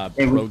pro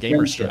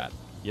gamer friendship. strat.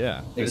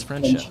 Yeah, it was It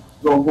friendship.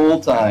 the whole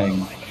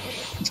time.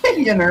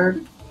 You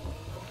nerd.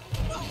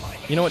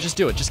 You know what? Just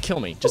do it. Just kill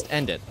me. Just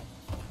end it.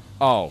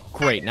 Oh,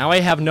 great. Now I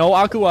have no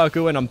Aku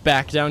Aku and I'm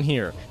back down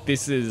here.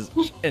 This is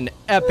an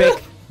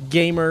epic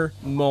gamer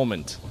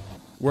moment.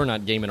 We're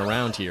not gaming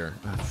around here.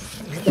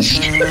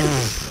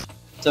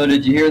 So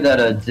did you hear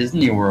that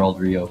Disney World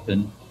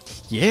reopened?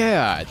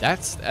 Yeah,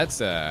 that's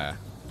it's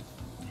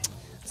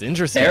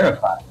interesting.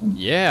 Terrifying.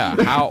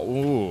 Yeah,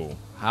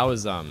 how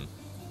is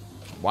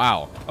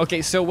Wow.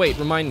 Okay, so wait,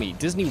 remind me.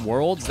 Disney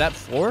World, is that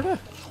Florida?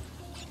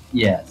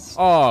 Yes.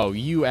 Oh,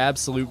 you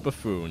absolute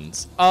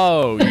buffoons.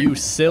 Oh, you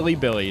silly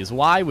billies.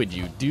 Why would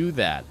you do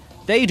that?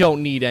 They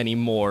don't need any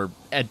more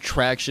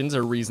attractions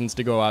or reasons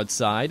to go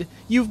outside.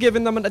 You've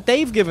given them,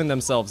 they've given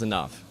themselves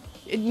enough.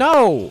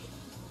 No.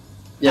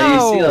 Yeah,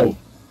 No. you see, like,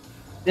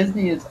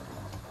 Disney is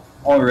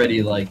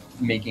already, like,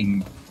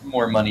 making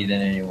more money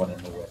than anyone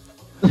in the world.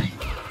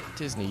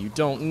 Disney, you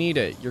don't need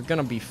it. You're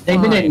gonna be They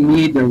fine. didn't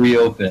need to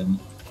reopen.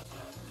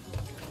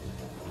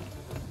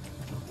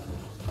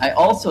 I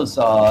also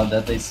saw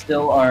that they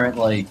still aren't,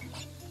 like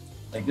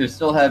they're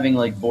still having,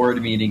 like,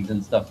 board meetings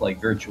and stuff, like,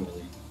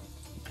 virtually.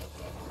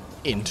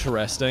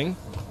 Interesting.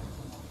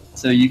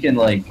 So you can,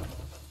 like,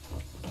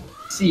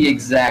 see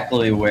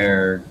exactly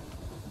where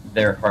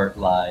their heart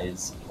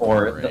lies,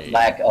 or the Great.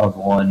 lack of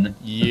one.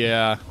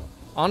 Yeah.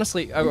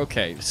 Honestly,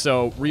 okay,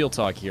 so real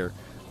talk here.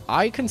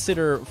 I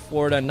consider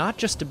Florida not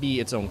just to be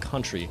its own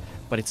country,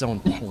 but its own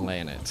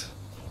planet.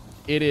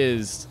 It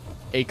is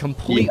a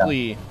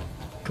completely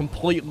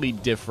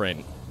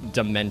different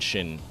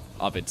dimension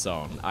of its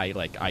own.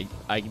 I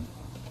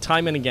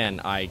time and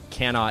again, I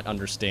cannot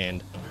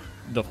understand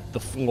the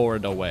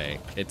Florida way.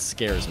 It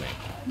scares me.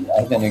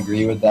 I can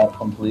agree with that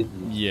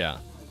completely. Yeah.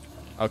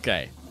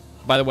 Okay.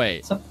 By the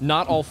way,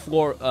 not all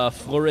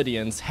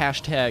Floridians,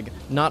 hashtag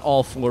not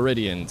all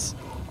Floridians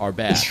are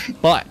bad,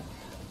 but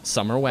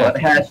some are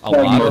wacky. But A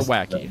lot are most of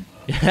wacky.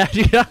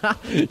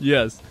 them.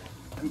 Yes.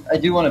 I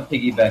do want to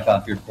piggyback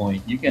off your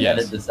point. You can Yes.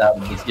 edit this out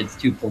if this gets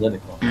too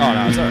political. Oh,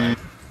 no, it's alright.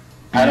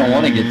 I don't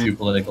want to get too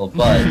political,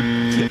 but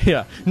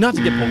Yeah, not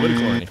to get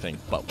political or anything,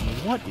 but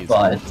what is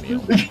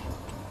oatmeal?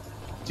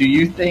 do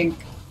you think,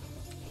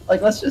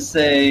 like, let's just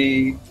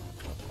say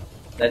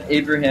that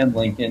Abraham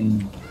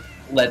Lincoln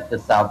let the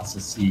South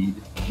secede.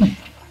 Do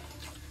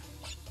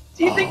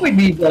you think we'd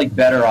be, like,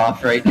 better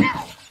off right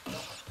now?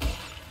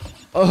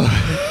 Oh.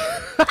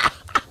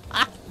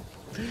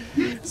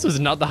 This was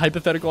not the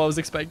hypothetical I was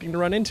expecting to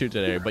run into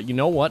today, but you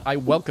know what? I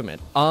welcome it.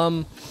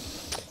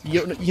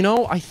 You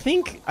know, I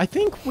think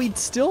we'd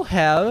still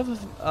have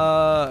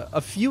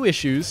a few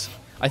issues.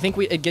 I think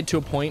we'd get to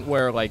a point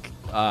where, like,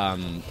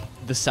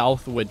 the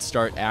South would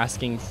start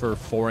asking for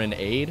foreign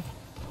aid,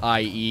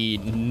 i.e.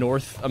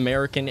 North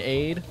American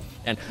aid.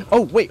 And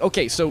oh wait,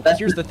 okay, so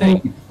here's the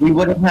thing. We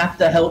wouldn't have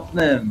to help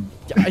them.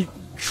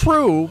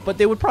 True, but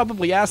they would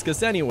probably ask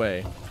us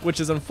anyway,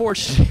 which is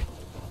unfortunate.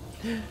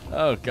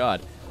 Oh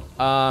god.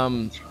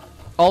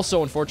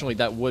 Also, unfortunately,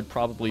 that would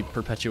probably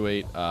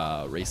perpetuate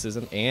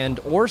racism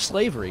and or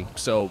slavery.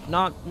 So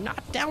not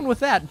down with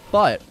that.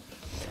 But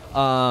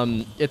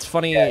it's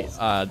funny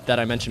that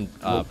I mentioned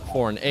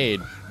foreign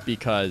aid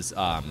because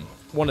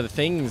one of the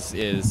things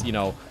is, you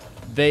know,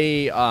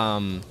 they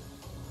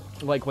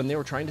like when they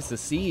were trying to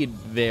secede,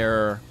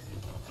 their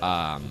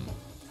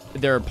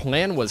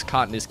plan was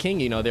cotton is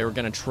king. You know, they were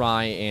going to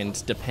try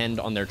and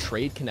depend on their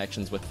trade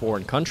connections with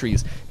foreign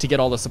countries to get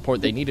all the support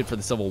they needed for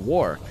the Civil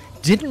War.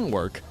 Didn't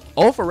work.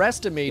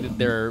 Overestimated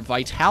their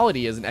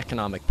vitality as an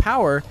economic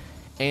power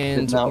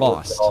and Did not work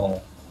lost. at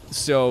all.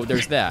 So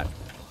there's that.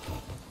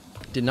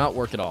 Did not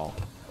work at all.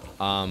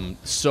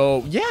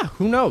 So yeah,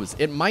 who knows?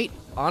 It might,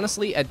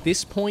 honestly, at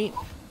this point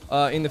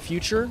in the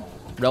future,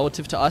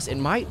 relative to us, it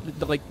might,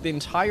 like, the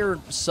entire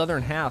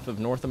southern half of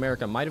North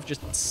America might have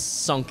just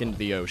sunk into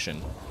the ocean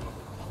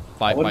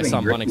by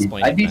some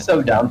unexplained I'd be event.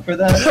 so down for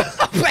that.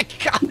 Oh my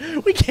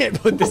god, we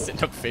can't put this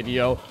in a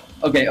video.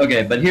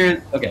 Okay, but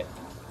here,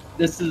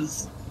 this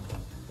is,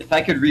 if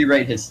I could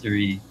rewrite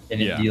history and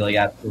it'd be like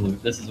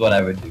absolute, this is what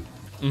I would do.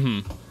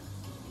 Mm-hmm.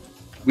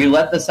 We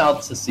let the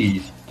South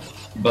secede,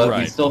 but we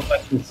Right. still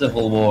fight the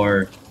Civil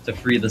War to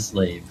free the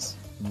slaves.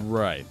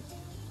 Right.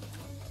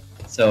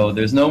 So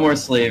there's no more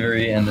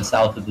slavery, and the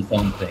South is its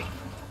own thing.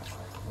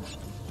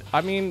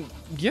 I mean,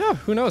 yeah,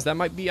 who knows? That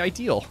might be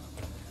ideal.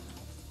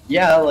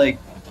 Yeah, like,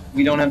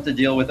 we don't have to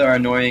deal with our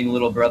annoying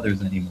little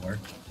brothers anymore.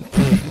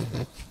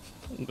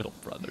 Little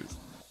brothers.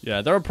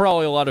 Yeah, there are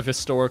probably a lot of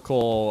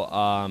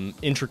historical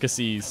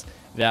intricacies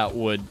that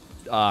would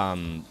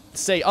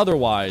say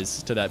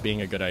otherwise to that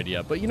being a good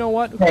idea. But you know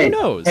what? Hey, Who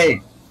knows?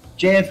 Hey,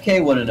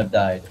 JFK wouldn't have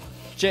died.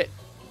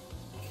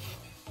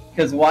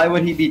 Because why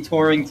would he be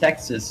touring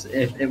Texas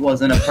if it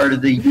wasn't a part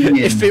of the Union?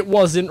 If it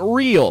wasn't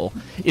real.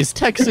 Is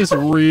Texas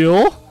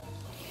real?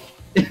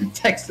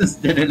 Texas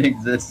didn't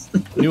exist.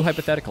 New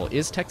hypothetical.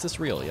 Is Texas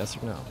real? Yes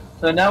or no?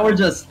 So now we're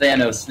just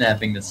Thanos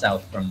snapping the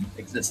South from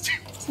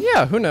existence.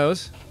 Yeah, who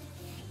knows?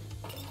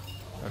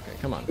 Okay,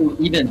 come on. Ooh,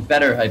 even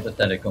better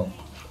hypothetical.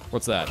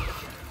 What's that?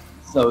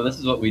 So this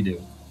is what we do.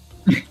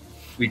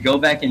 We go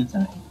back in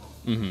time.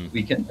 Mm-hmm.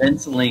 We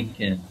convince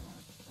Lincoln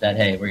that,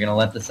 hey, we're going to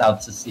let the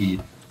South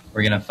secede.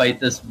 We're going to fight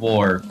this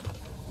war.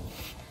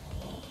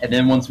 And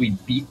then once we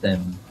beat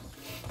them,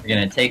 we're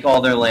going to take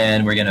all their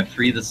land, we're going to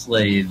free the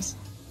slaves,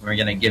 and we're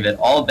going to give it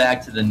all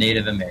back to the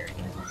Native Americans.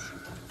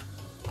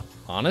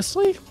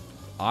 Honestly?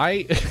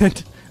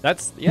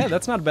 That's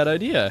not a bad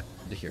idea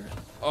to hear it.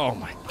 Oh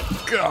my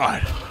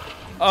god.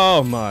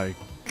 Oh my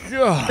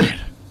god.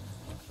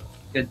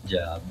 Good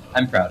job.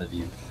 I'm proud of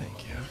you.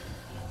 Thank you.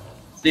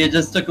 See, it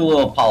just took a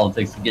little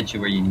politics to get you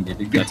where you needed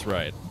to go. That's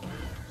right.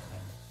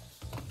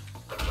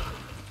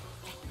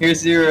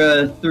 Here's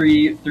your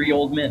three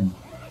old men.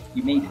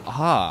 You made it.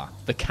 Ah,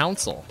 the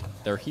council.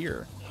 They're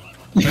here.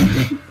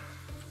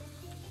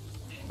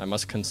 I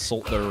must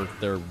consult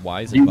their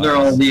wise advice. These are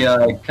all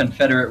the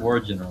Confederate war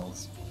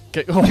generals.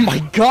 Okay. Oh my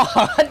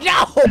god,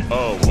 no!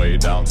 Oh, way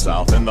down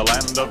south in the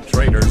land of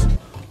traitors.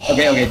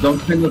 Okay, don't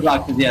spin the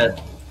boxes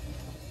yet.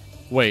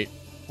 Wait,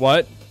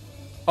 what?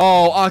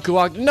 Oh, Aku,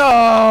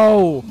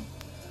 no!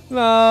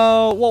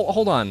 No! Well,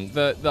 hold on.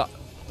 The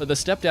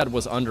stepdad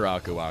was under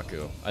Aku.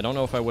 I don't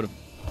know if I would have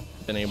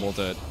been able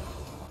to...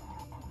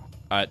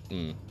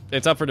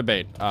 It's up for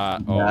debate. I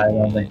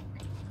don't think.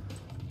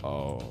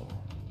 Oh.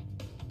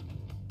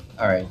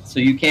 Alright, so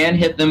you can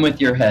hit them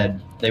with your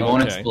head. They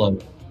won't Okay.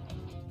 explode.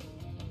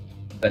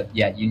 But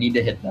yeah, you need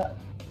to hit that.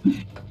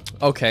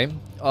 Okay.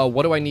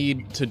 What do I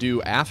need to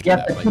do after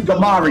Yeah, that? do the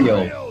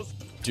Mario.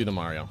 Do the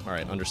Mario.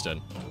 Alright,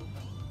 understood.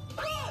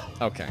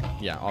 Okay,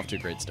 yeah, off to a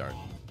great start.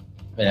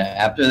 Yeah,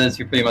 after this,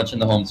 you're pretty much in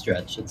the home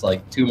stretch. It's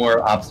like 2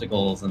 more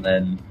obstacles and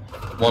then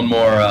 1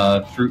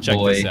 more Fruit Check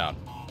Boy. this out.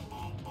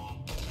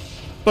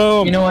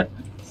 Boom! You know what?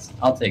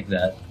 I'll take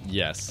that.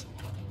 Yes.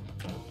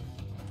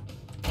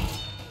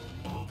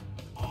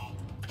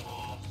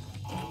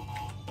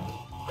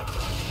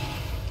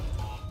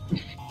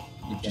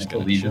 You Just can't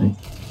gonna believe chill.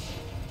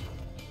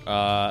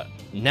 it.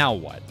 Now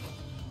what?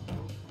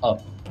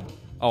 Up.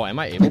 Oh, am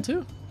I able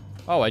to?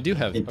 Oh, I do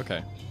have...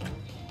 Okay.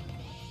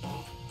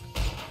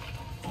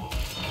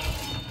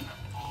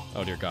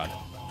 Oh, dear God.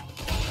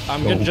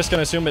 I'm just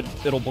gonna assume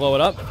it'll blow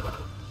it up.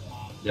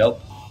 Yep.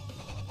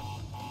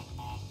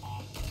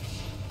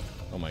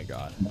 Oh my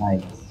God.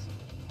 Nice.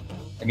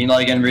 I mean,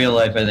 like in real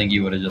life, I think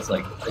you would have just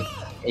like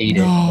ate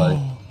it, but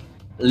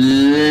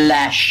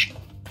Lash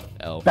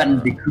Elf.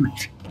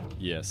 Bandicoot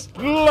Yes.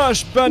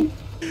 Lush Ben.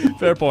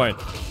 Fair point.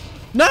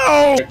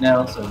 No! right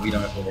now, so we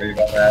don't have to worry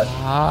about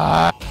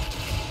that.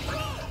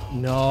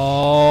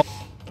 No.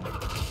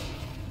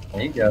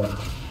 There you go.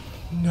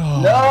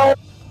 No. No.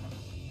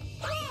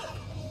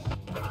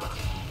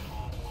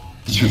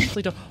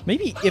 Actually don't.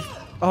 Maybe if.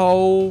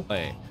 Oh.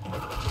 Wait.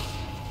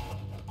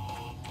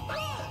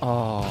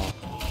 Oh.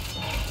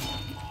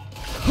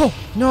 Oh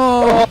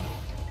no!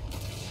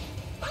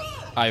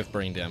 I have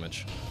brain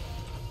damage.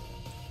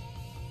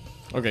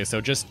 Okay,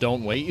 so just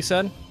don't wait, you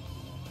said?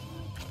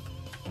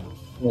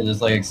 Yeah,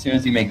 just like as soon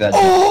as you make that.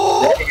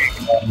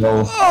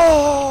 No.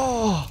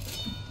 Oh!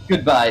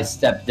 Goodbye,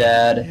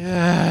 stepdad.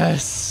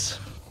 Yes!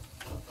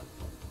 Oh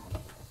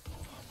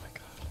my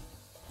god.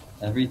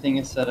 Everything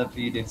is set up for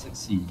you to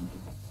succeed.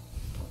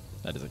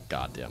 That is a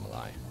goddamn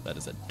lie. That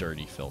is a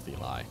dirty, filthy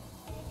lie.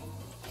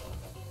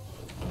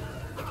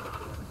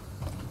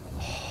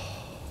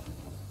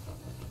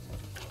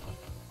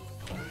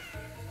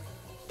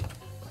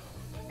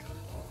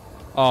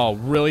 Oh,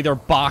 really? There are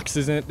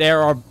boxes in it?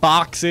 There are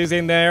boxes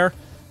in there?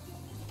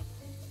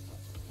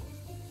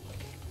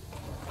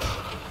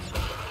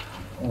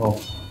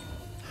 Oh.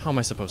 How am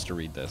I supposed to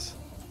read this?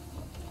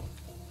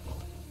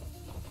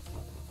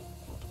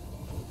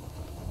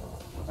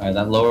 Alright,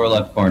 that lower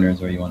left corner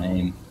is where you want to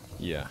aim.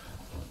 Yeah.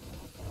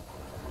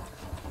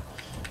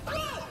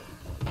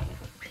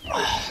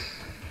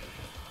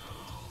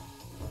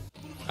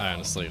 I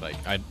honestly, like,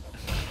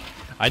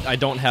 I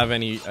don't have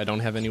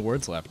any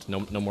words left. No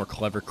more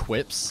clever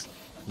quips.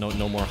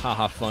 No more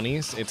haha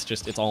funnies.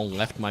 It's all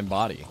left my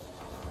body.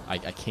 I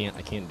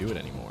can't do it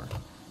anymore.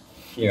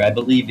 Here, I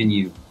believe in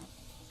you.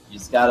 You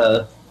just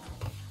gotta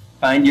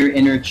find your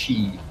inner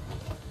chi.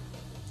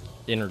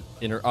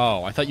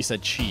 Oh, I thought you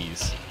said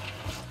cheese.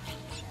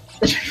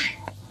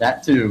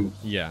 That too.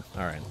 Yeah,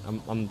 alright.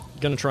 I'm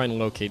gonna try and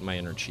locate my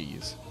inner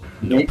cheese.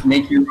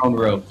 Make your own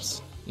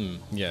ropes.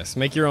 Yes,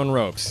 make your own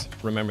ropes.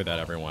 Remember that,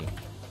 everyone.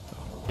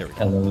 Here we go.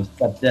 Hello,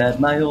 stepdad,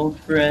 my old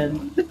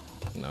friend.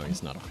 No,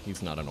 he's not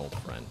an old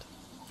friend.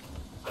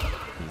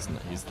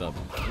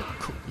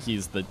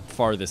 He's the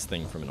farthest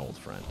thing from an old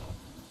friend.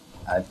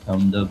 I've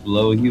come to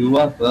blow you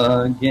up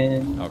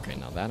again. Okay,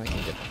 now that I can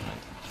get behind.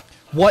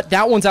 What?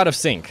 That one's out of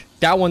sync.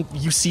 That one,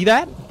 you see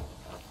that?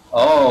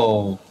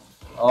 Oh,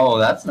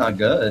 that's not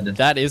good.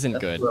 That isn't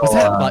That's good.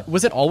 real,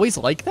 Was it always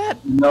like that?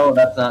 No,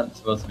 that's not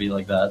supposed to be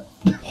like that.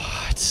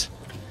 What?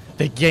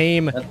 The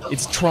game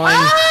is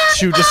trying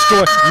to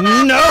destroy.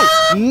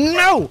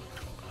 No!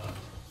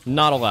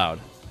 Not allowed.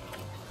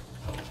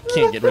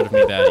 Can't get rid of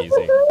me that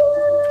easy.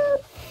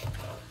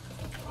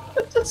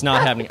 It's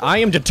not happening. I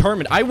am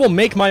determined. I will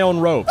make my own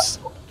ropes.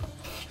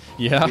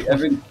 Yeah?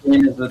 Every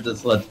game is with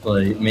this Let's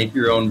Play. Make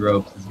your own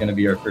ropes is gonna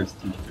be our first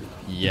teacher.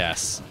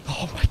 Yes.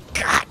 Oh my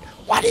god!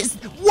 What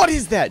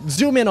is that?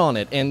 Zoom in on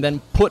it and then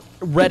put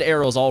red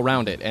arrows all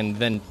around it and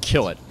then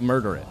kill it.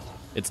 Murder it.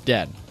 It's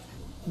dead.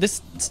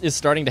 This is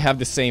starting to have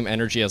the same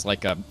energy as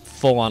like a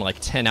full-on like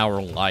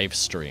 10-hour live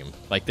stream.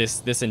 Like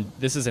this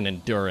is an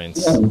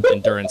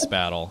endurance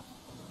battle.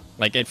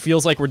 Like it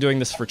feels like we're doing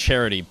this for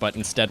charity, but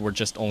instead we're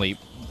just only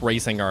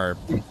raising our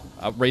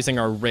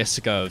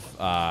risk of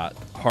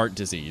heart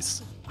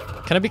disease.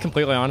 Can I be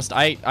completely honest?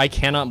 I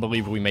cannot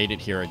believe we made it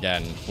here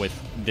again with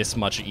this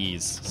much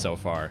ease so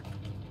far.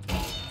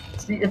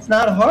 See, it's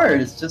not hard.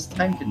 It's just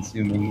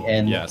time-consuming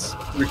and Yes.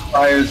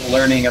 requires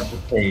learning of the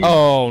stage.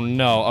 Oh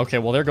no. Okay,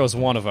 well there goes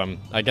one of them.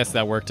 I guess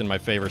that worked in my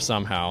favor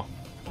somehow.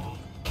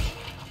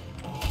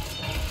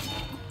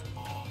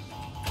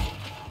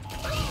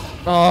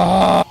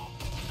 Oh.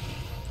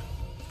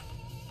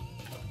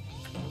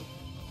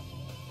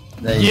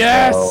 There you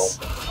Yes!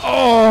 go.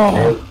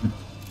 Oh!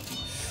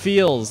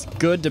 Feels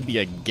good to be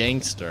a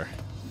gangster.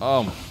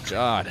 Oh my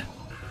god.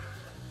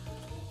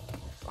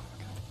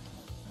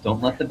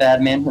 Don't let the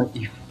bad man hurt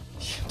you.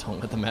 Don't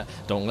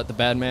let the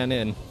bad man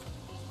in.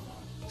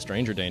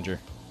 Stranger danger.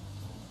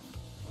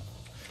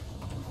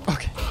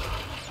 Okay.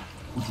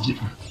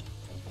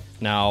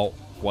 Now,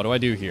 what do I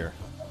do here?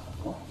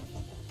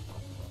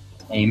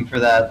 Aim for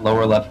that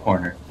lower left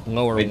corner.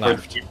 Lower Wait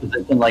left. for it to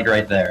position like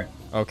right there.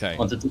 Okay.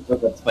 Once it's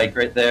put that spike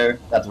right there,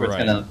 that's where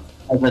Right. it's gonna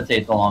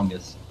hesitate the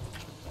longest.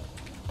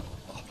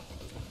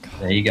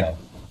 There you go.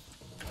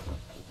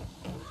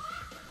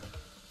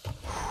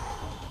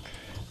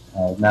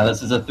 Now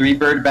this is a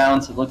 3-bird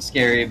bounce. It looks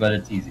scary, but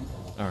it's easy.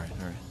 All right.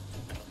 All right.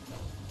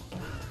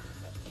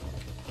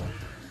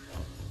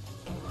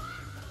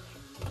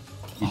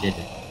 You did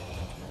it.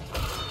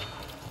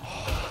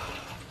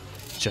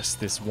 Just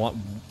this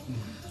one.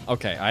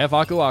 Okay, I have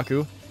Aku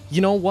Aku.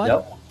 You know what?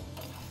 Yep.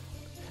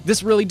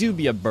 This really do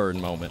be a bird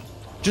moment.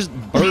 Just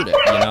bird it,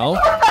 you know?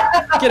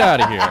 Get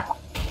out of here.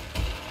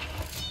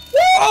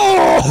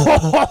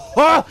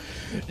 Oh!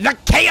 The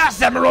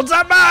Chaos Emeralds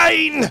are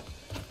mine!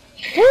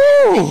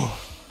 Woo!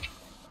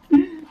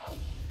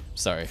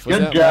 Sorry, was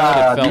Good that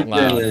job. loud? It felt You did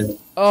loud. it.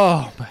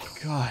 Oh my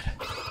god.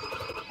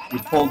 You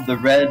pulled the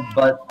red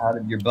butt out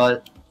of your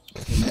butt.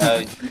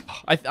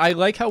 I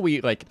like how we,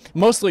 like,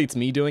 mostly it's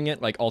me doing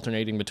it, like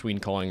alternating between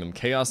calling them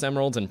Chaos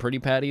Emeralds and Pretty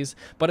Patties,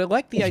 but I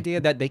like the idea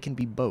that they can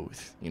be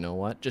both, you know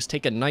what? Just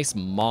take a nice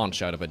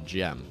munch out of a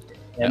gem.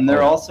 And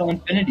they're also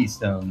Infinity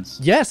Stones.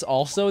 Yes,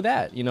 also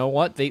that. You know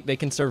what? They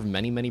can serve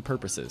many, many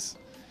purposes.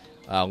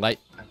 Like,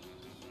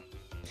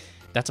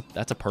 that's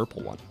a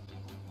purple one.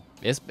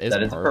 It's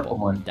That is purple. a purple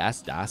one.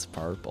 That's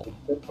purple.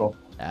 Purple.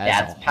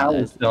 That's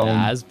Power Stone.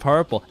 That's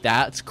purple.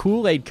 That's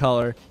Kool-Aid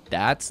color.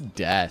 That's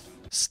death.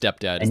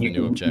 Stepdad is And the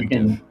new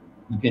objective.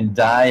 You can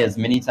die as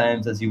many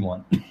times as you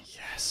want.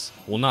 Yes.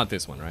 Well, not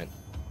this one, right?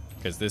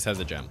 Because this has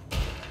a gem.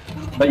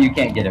 But you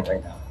can't get it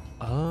right now.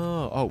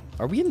 Oh,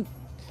 are we in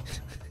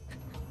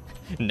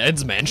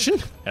Ned's mansion?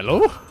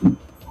 Hello?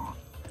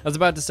 I was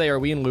about to say, are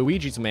we in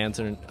Luigi's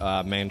mansion?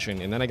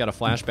 And then I got a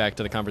flashback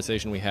to the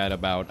conversation we had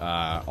about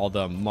all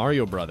the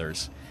Mario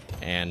Brothers,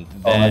 and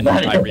then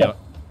I realized.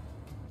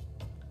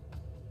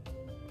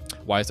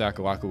 Why is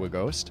Aku Aku a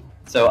ghost?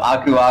 So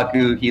Aku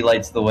Aku, he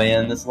lights the way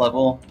in this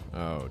level,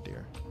 Oh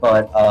dear.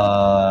 but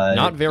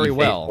Not very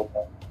well.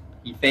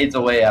 He fades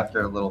away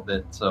after a little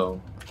bit,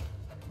 so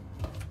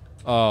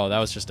Oh, that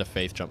was just a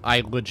faith jump.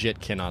 I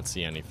legit cannot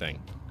see anything.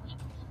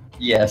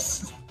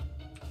 yes.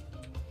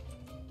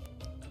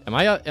 Am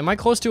I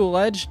close to a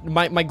ledge?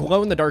 My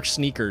glow in the dark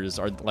sneakers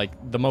are like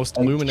the most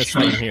luminous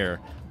thing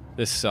here.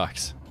 This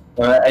sucks.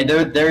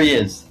 There he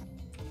is.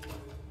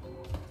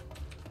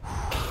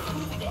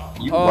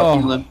 You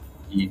lucky little.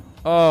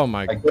 Oh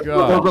my Go,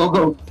 god.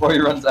 go, before he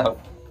runs out.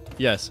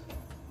 Yes.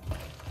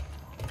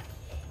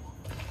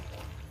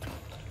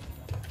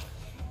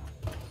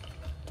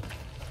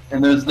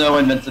 And there's no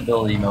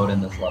invincibility mode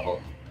in this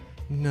level.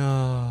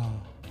 No.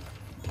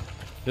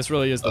 This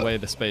really is the way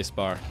of the space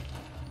bar.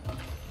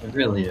 It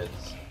really is.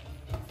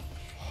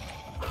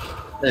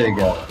 There you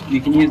go.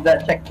 You can use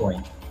that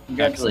checkpoint.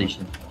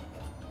 Congratulations.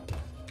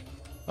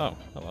 Oh,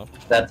 hello.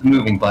 That's a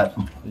moving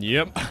platform.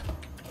 Yep.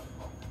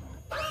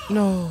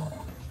 No.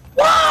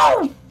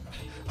 Wow!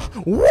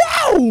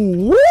 Wow!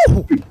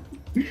 Woo!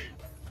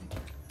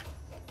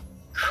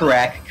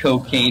 Crack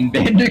cocaine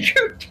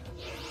Bandicoot.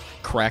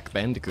 Crack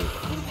Bandicoot.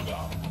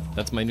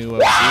 That's my new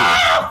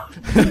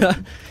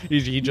OC.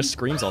 He just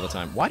screams all the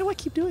time. Why do I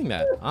keep doing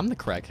that? I'm the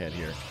crackhead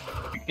here.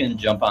 You can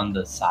jump on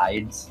the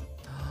sides.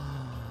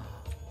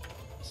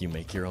 You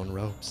make your own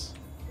ropes.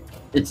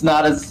 It's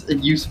not as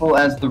useful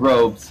as the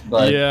ropes,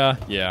 but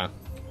Yeah.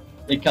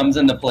 it comes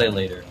into play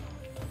later.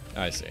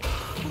 I see.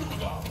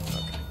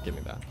 Okay, give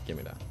me that. Give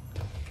me that.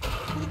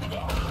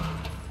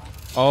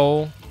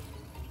 Oh.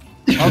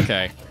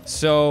 Okay.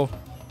 So,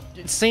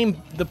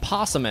 the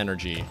possum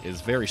energy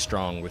is very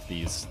strong with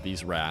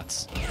these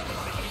rats.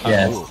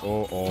 Yes.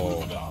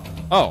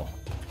 Oh.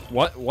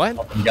 What?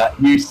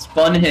 You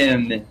spun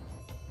him.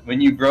 When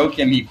you broke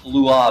him, he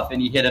flew off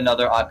and he hit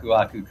another Aku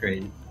Aku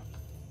crate.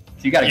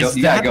 So you gotta go. Is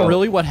You gotta that go.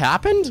 really what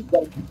happened?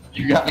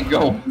 You gotta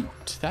go.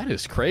 That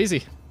is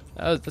crazy.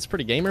 That's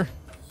pretty gamer.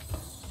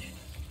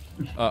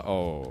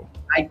 Uh-oh.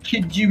 I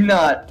kid you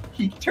not.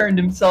 He turned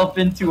himself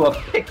into a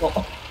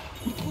pickle.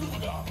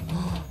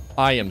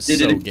 I am Did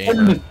so it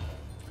gamer. again.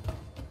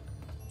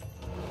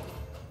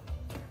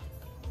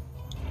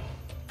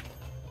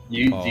 Do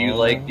you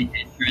like the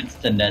entrance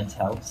to Ned's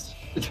house?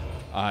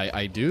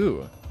 I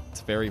do.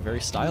 It's very,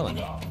 very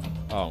styling.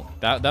 Oh,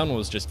 that one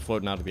was just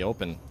floating out of the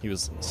open. He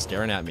was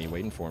staring at me,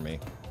 waiting for me.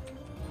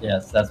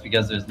 Yes, that's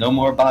because there's no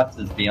more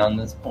boxes beyond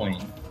this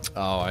point.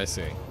 Oh, I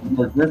see.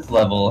 But this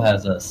level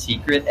has a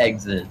secret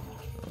exit.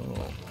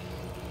 Oh.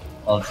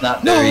 Well, it's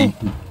not very...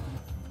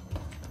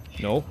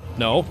 No,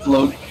 no.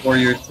 Float for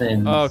your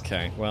sins.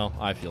 Okay, well,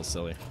 I feel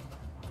silly.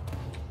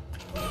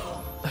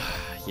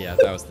 Yeah,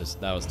 that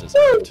was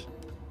deserved.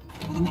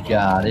 You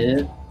got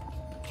it.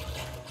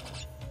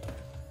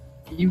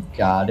 You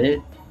got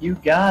it. You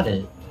got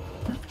it.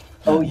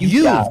 Oh,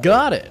 You've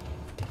got it.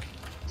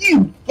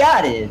 You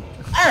got it.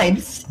 I'm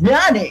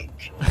Sonic.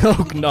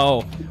 Oh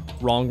no,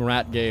 wrong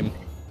rat game.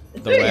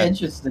 It's The very rat.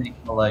 interesting.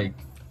 Like,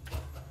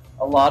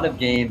 a lot of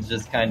games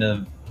just kind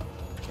of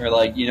are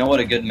like, you know what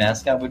a good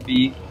mascot would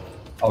be?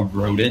 A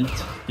rodent.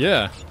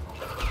 Yeah.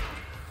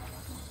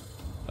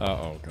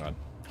 Oh god.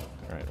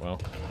 All right, well,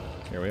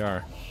 here we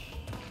are.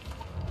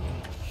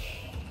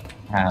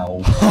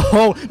 How?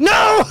 Oh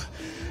no!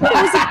 There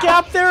was a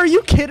gap there. Are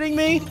you kidding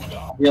me?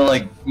 I feel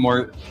like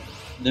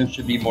there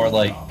should be more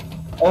like,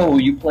 oh,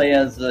 you play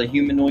as a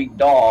humanoid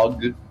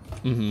dog.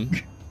 Mm-hmm.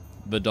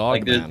 The dog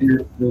Like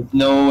man. there's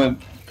no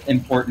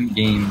important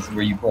games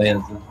where you play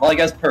as. Well, I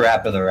guess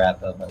Parappa the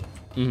Rappa, but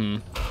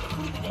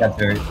Mm-hmm.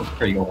 that's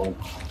pretty old.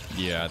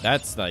 Yeah,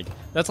 that's like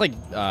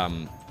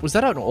was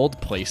that an old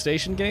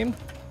PlayStation game?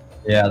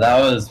 Yeah, that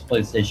was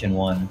PlayStation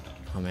 1.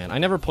 Oh man, I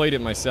never played it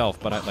myself,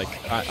 but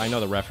I know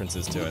the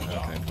references to it.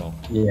 Okay, well.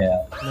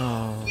 Yeah.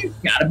 No. You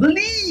gotta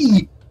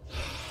believe!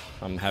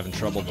 I'm having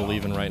trouble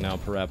believing right now,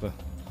 Parappa.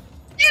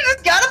 You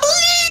just gotta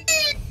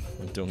believe!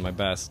 I'm doing my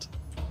best.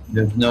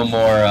 There's no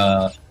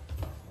more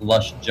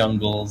lush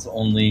jungles,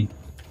 only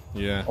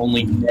Yeah.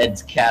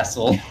 Ned's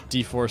castle.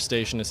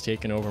 Deforestation has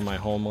taken over my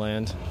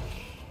homeland.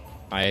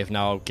 I have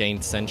now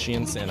gained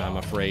sentience, and I'm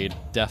afraid,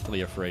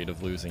 deathly afraid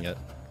of losing it.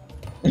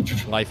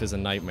 Life is a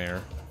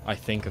nightmare. I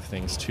think of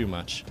things too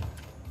much.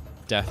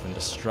 Death and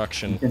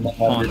destruction You can haunt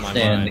my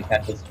understand the mind.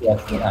 kind of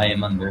stress that I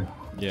am under.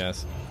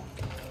 Yes.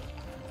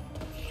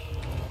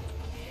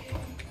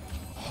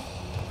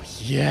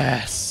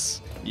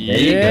 Yes! you go.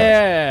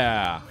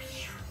 Yeah!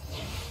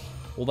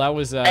 Well, that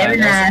was Very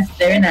nice,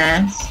 very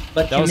nice.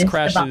 But that you was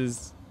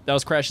missed the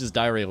Crash's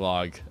diary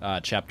log,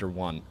 chapter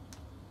 1.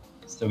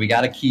 So we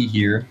got a key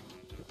here.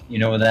 You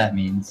know what that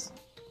means.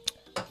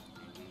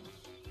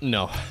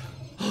 No.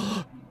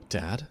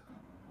 Dad?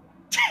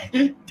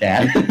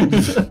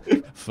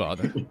 Dad?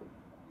 Father?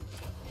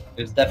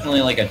 There's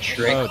definitely like a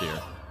trick. Oh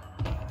dear.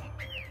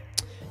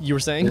 You were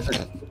saying?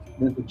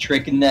 There's a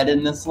trick net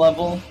in this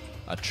level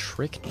A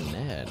trick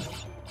Ned.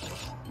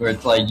 where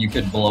it's like you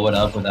could blow it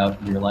up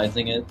without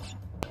realizing it.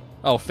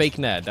 Oh, fake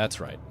Ned, that's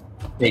right.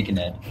 Fake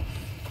Ned.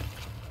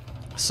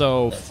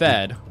 So,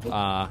 Fed,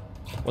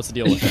 what's the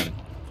deal with him?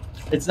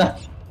 It's not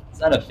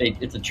a fake,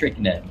 it's a trick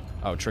Ned.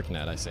 Oh, trick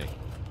Ned, I see.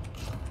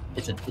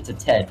 It's a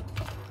Ted.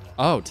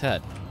 Oh,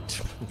 Ted.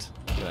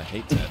 Dude, I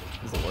hate Ted.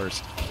 He's the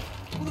worst.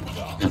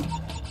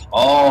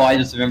 Oh, I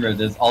just remembered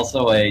there's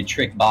also a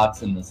trick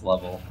box in this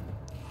level.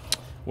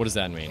 What does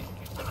that mean?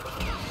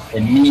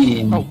 It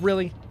means Oh,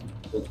 really?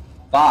 a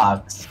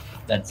box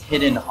that's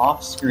hidden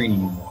off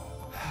screen.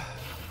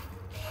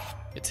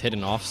 It's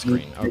hidden off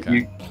screen.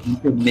 Okay. You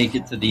could make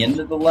it to the end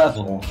of the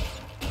level,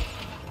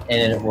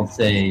 and it will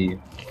say.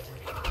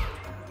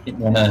 You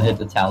wanna hit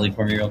the tally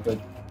for me real quick?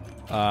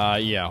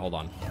 Yeah, hold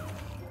on.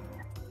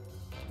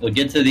 You'll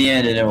get to the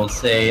end, and it will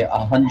say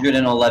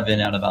 111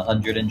 out of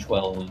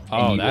 112, and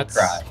Oh, you will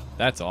cry.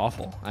 that's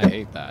awful. I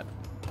hate that.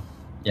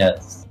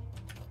 Yes.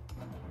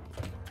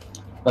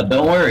 But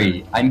don't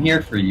worry, I'm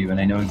here for you, and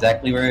I know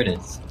exactly where it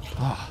is.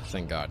 Oh,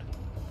 thank God.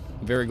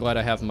 I'm very glad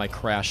I have my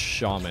Crash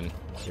Shaman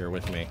here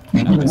with me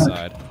at my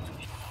side.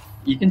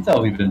 You can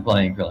tell we've been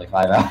playing for like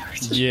 5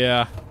 hours,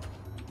 Yeah.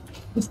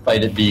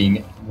 despite it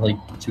being like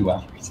 2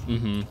 hours.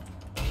 Mm-hmm.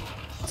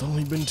 It's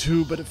only been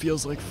 2, but it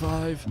feels like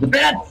 5. The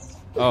bats!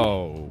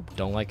 Oh,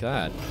 don't like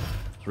that.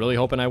 Was really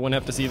hoping I wouldn't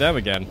have to see them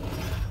again.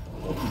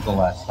 This is the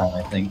last time,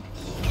 I think.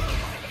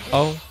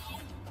 Oh.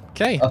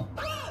 Okay. Oh.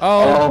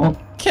 Oh.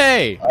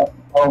 Okay.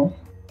 Oh.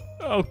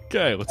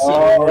 Okay, let's see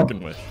what we're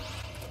working with.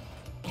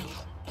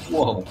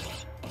 Whoa.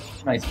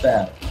 Nice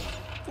bat.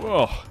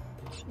 Whoa.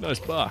 Nice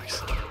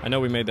box. I know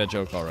we made that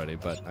joke already,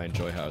 but I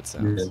enjoy how it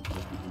sounds.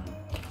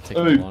 Take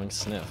a Hey. long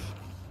sniff.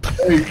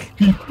 Hey,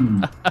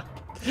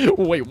 pee-pee.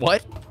 Wait,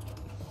 what?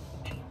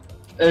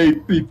 Hey,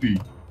 pee-pee.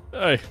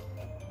 Hey,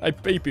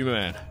 Peepee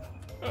man.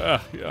 Yeah,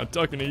 I'm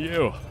talking to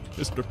you,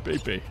 Mr.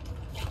 Peepee.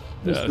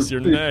 Yeah, that's Mr.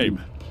 your Peepee.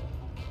 name.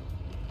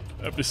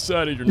 I've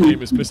decided your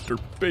name is Mr.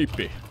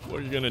 Peepee. What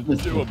are you gonna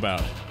do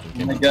about it?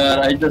 Oh my god,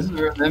 I just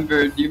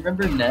remembered. Do you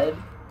remember Ned?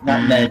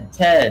 Not Ned,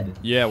 Ted.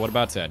 Yeah, what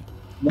about Ted?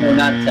 No,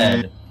 not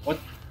Ted. What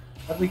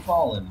do we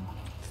call him?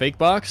 Fake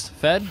box?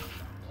 Fed?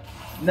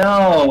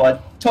 No,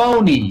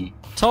 Tony.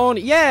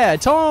 Tony? Yeah,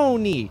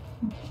 Tony!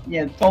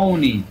 Yeah,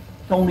 Tony.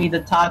 Tony the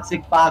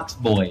toxic box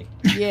boy.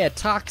 Yeah,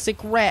 toxic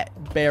rat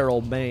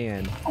barrel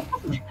man.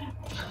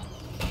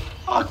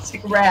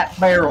 Toxic rat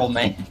barrel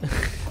man.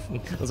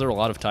 Those are a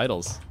lot of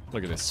titles.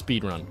 Look at this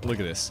speed run. Look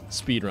at this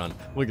speed run.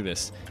 Look at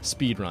this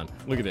speed run.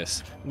 Look at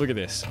this. Look at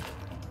this.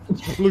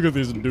 Look at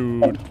this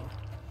dude.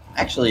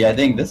 Actually, I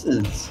think this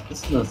is a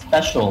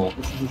special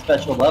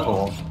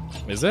level.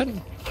 Is it?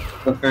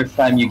 The first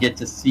time you get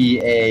to see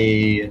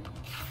a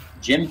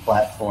gym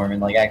platform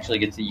and like actually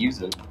get to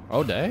use it.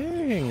 Oh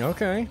dang.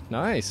 Okay.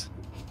 Nice.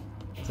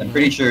 So I'm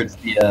pretty sure it's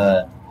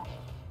the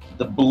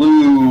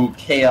blue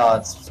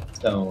chaos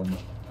stone.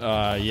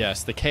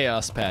 Yes, the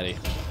chaos patty.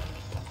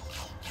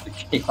 The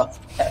chaos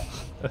patty.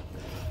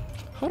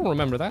 I don't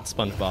remember that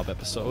SpongeBob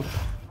episode.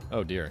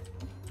 Oh dear.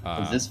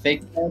 Is this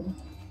fake head?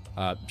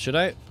 Should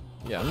I?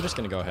 Yeah, I'm just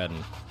gonna go ahead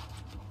and.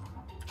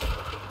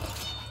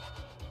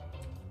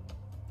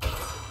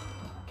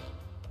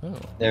 Oh.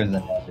 There's a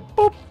head.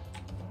 Boop.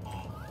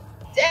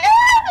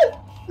 Dad!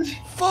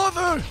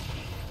 Father!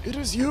 It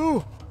is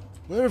you!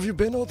 Where have you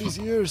been all these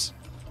years?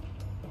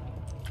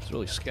 It's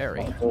really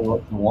scary. What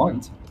do you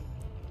want?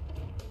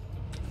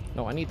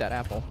 No, I need that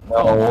apple.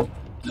 No.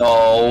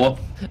 No.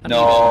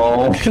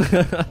 No.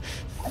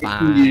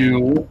 Fine.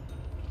 You.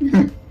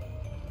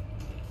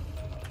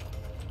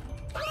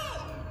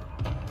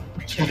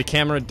 The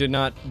camera did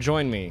not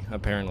join me,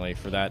 apparently,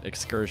 for that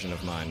excursion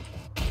of mine.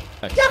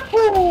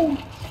 Yahoo!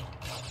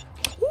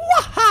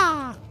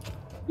 Waha!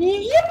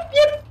 Yip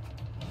yip.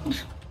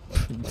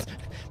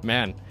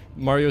 Man,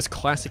 Mario's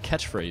classic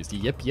catchphrase,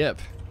 yip yip.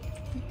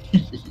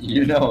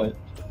 You know it.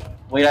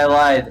 Wait, I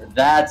lied.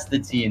 That's the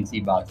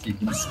TNT box you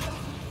can see.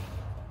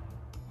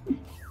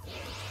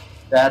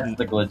 That's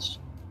the glitch.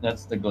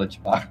 That's the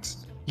glitch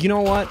box. You know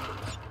what?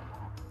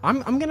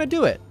 I'm gonna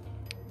do it.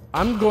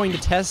 I'm going to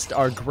test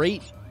our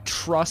great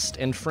trust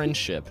and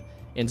friendship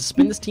and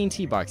spin this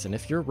TNT box, and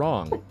if you're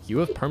wrong, you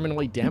have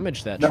permanently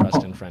damaged that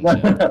trust and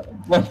friendship.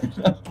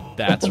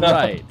 That's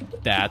right.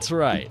 That's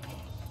right.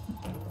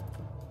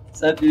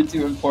 Except you're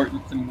too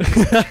important to me.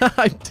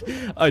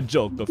 I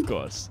joke, of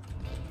course.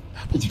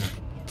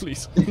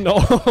 Please. No.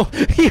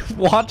 He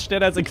watched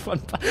it as a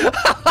fun.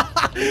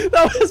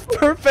 That was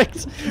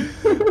perfect.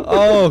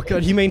 Oh,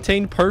 God. He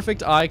maintained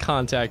perfect eye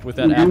contact with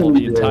that He apple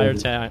the really entire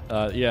did. time.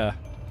 Yeah.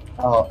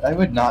 Oh, I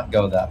would not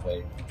go that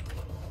way.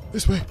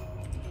 This way.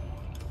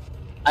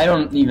 I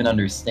don't even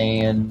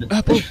understand.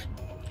 Apple.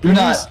 Do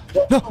not.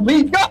 No.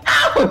 Leave. Go.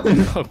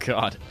 Oh,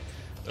 God.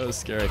 That was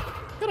scary.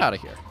 Get out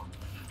of here.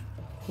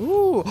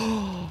 Ooh.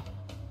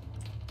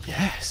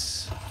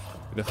 Yes.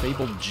 The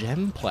fabled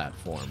gem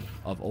platform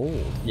of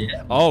old.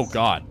 Yeah. Oh,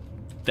 God.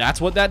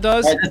 That's what that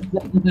does? All right,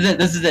 this is it.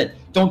 This is it.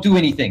 Don't do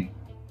anything.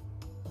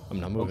 I'm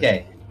not moving.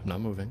 Okay. I'm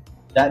not moving.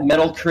 That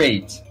metal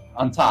crate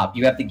on top.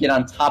 You have to get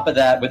on top of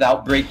that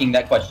without breaking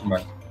that question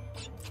mark.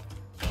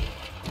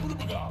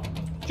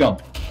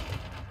 Jump.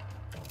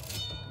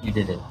 You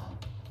did it.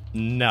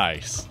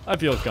 Nice. I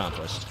feel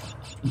accomplished.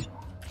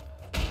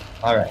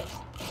 All right.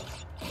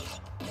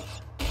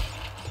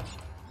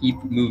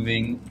 Keep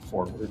moving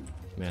forward.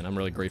 Man, I'm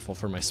really grateful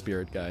for my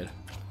spirit guide.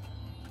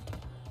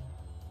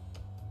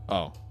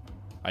 Oh.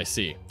 I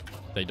see.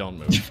 They don't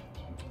move.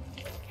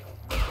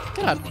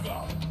 Get out.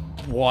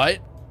 What?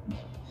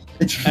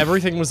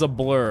 Everything was a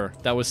blur.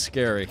 That was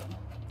scary.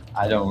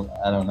 I don't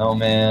know,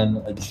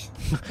 man.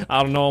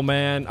 I don't know,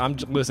 man.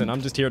 Listen,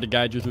 I'm just here to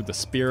guide you through the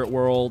spirit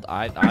world.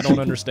 I don't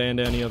understand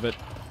any of it.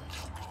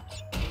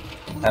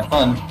 Have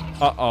fun.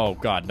 Oh,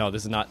 God. No,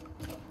 this is not...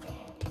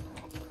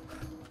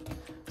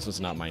 This was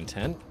not my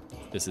intent.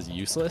 This is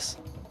useless.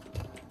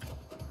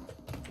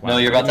 Wow, No,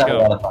 you're about to where'd have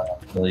we a lot of fun,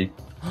 actually.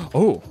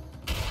 Oh!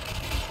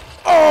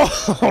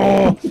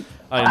 Oh!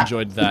 I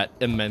enjoyed that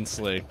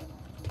immensely.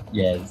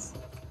 Yes.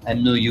 I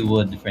knew you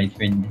would, my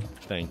friend.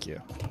 Thank you.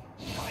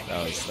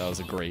 That was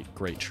a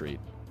great treat.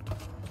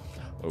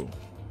 Oh.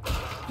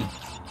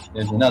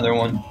 There's another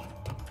one.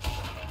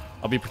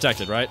 I'll be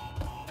protected, right?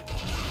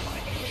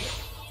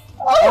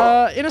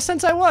 Oh! In a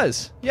sense I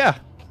was. Yeah.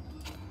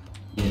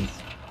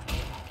 Yes.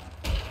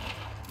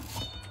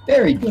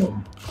 Very good.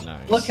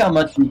 Nice. Look how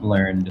much we've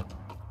learned.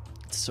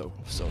 It's so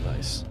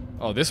nice.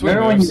 Oh, this one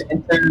Remember when moves. you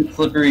entered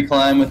Slippery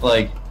Climb with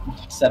like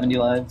 70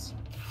 lives?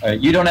 Alright,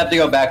 you don't have to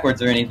go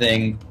backwards or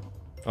anything.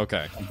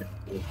 Okay.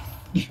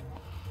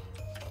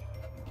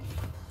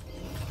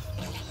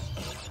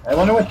 I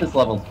wonder what this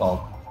level's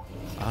called.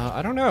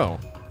 I don't know.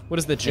 What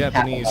is the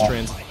Japanese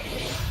trans...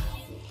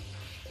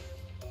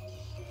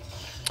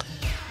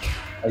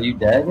 Are you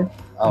dead?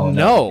 Oh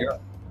No. You're-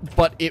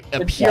 But it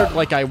Good appeared job.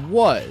 like I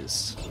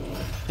was.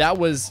 That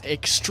was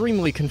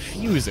extremely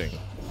confusing.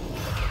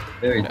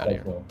 Very Get outta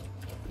here. special.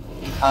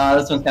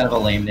 This one's kind of a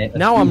lame name.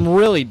 Now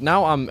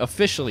I'm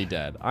officially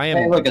dead. I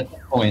Hey, am... look at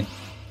that point.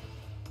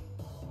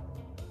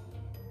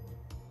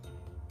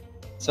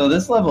 So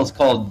this level is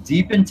called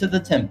Deep into the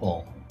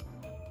Temple.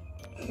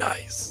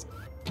 Nice.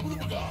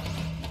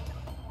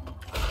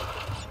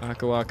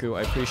 Aku Aku,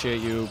 I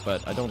appreciate you,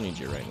 but I don't need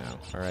you right now.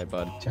 Alright,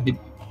 bud.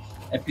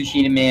 I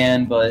appreciate it,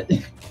 man, but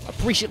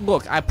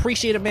Look, I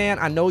appreciate it, man.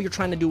 I know you're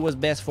trying to do what's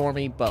best for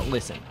me, but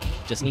listen,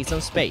 just need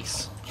some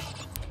space.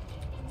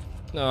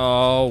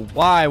 No,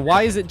 why?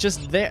 Why is it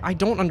just there? I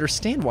don't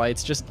understand why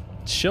it's just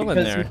chilling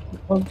because there. you're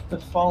supposed to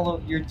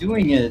follow. You're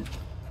doing it.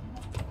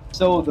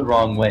 so the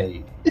wrong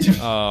way.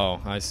 Oh,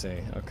 I see.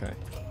 Okay.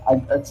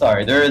 I'm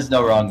sorry, there is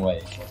no wrong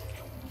way.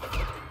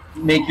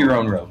 Make your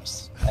own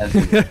ropes. As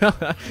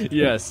you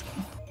Yes.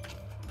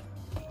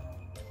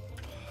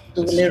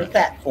 do a little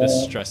platform.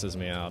 This stresses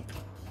me out.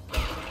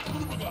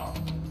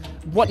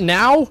 What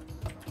now?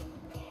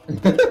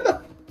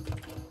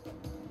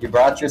 You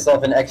brought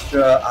yourself an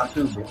extra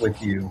Aku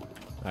with you.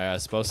 I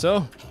suppose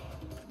so.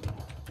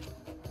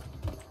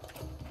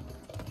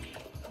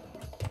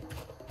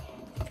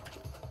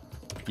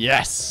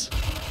 Yes.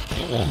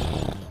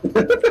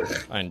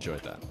 I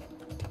enjoyed that.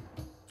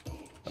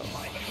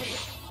 Oh,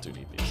 do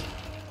need these.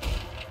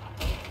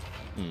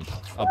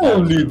 I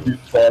don't need these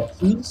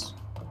taxes.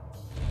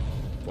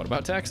 What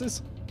about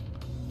taxes?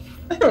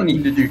 I don't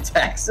need to do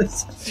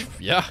taxes.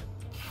 Yeah.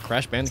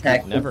 Crash Bandicoot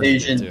Tax never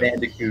evasion needed to.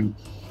 Bandicoot.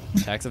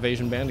 Tax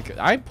evasion Bandicoot.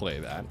 I'd play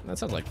that. That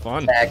sounds like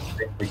fun. Tax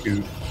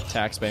Bandicoot.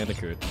 Tax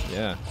Bandicoot.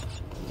 Yeah.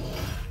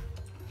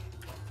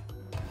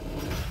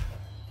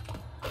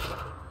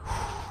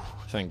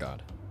 Thank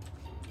God.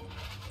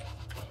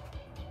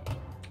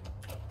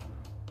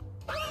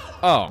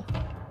 Oh.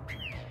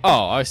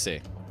 Oh, I see.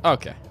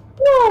 Okay.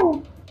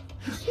 No!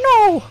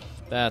 No!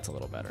 That's a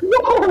little better.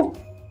 No!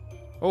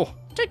 Oh,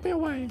 take me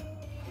away.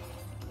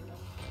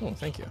 Oh,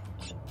 thank you.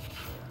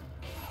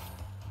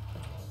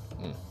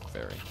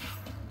 Very.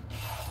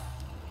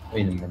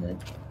 Wait a minute.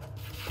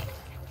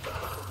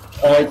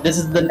 Oh, wait, this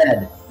is the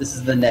Ned. This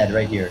is the Ned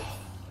right here.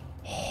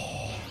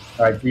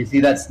 Alright, do you see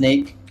that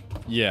snake?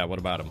 Yeah, what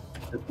about him?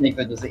 The snake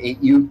that just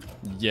ate you?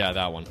 Yeah,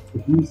 that one.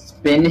 If you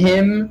spin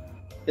him,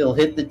 he'll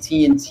hit the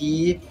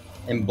TNT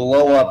and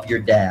blow up your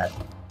dad.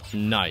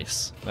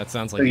 Nice. That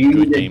sounds like So a you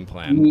good need to, game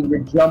plan. You need to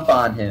jump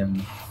on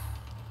him,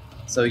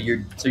 so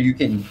you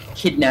can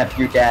kidnap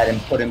your dad and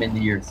put him into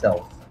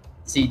yourself.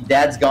 See,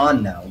 Dad's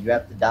gone now. You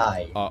have to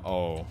die.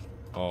 Uh-oh.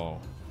 Oh.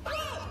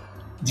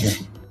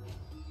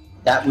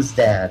 That was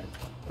Dad.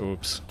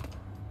 Oops.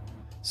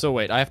 So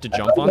wait, I have to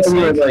jump on You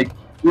were Snake? like,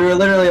 you were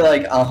literally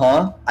like,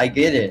 I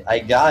get it, I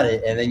got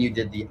it, and then you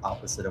did the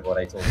opposite of what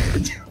I told you to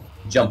do.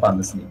 Jump on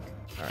the snake.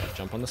 Alright,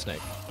 jump on the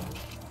snake.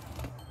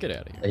 Get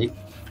out of here. Right?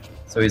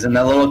 So he's in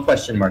that little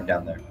question mark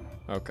down there.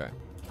 Okay.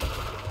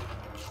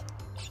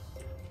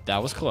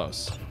 That was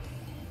close.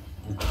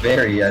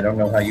 Very, I don't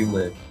know how you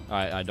live.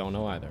 I don't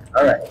know either.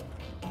 Alright.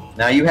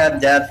 Now you have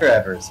Dad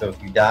forever, so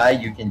if you die,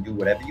 you can do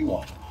whatever you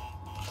want.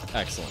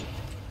 Excellent.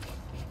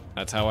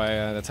 That's how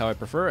I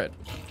prefer it.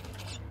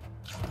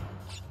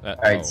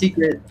 Alright, oh.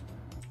 secret.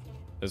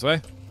 This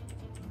way?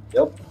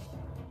 Yep.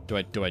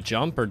 Do I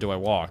jump or do I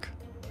walk?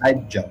 I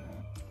jump.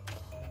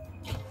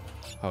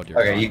 Oh dear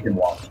Okay, God. you can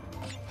walk.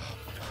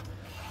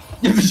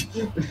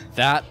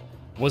 That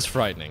was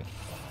frightening.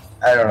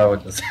 I don't know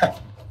what this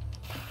happened.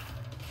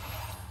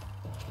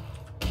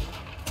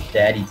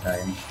 Daddy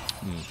time.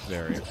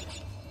 Very.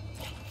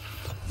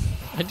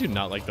 I do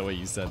not like the way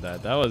you said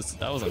that. That was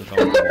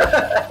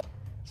uncomfortable.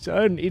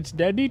 Son, it's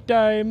daddy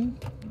time.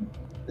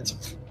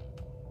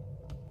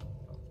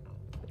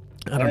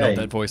 I don't know what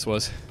that voice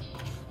was.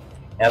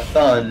 Have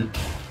fun.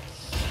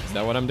 Is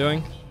that what I'm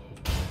doing?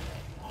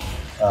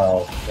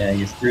 Oh, yeah,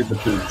 you screwed the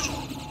pooch.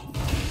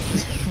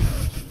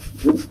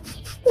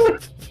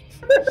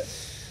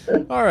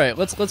 All right,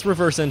 let's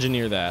reverse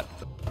engineer that.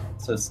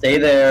 So stay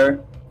there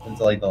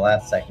until like the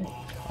last second.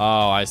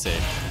 Oh, I see.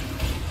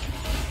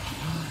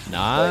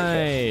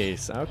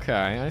 Nice. Okay,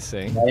 I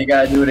see. Now you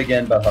gotta do it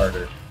again, but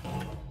harder.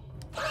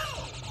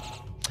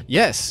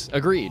 Yes,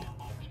 agreed.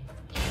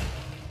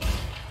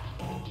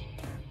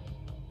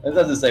 I was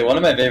about to say, one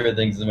of my favorite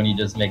things is when you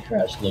just make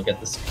Crash look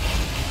at the screen.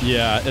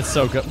 Yeah, it's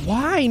so good.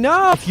 Why?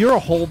 No! If you're a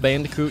whole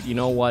Bandicoot, you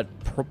know what?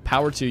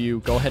 Power to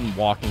you. Go ahead and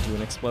walk into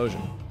an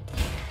explosion.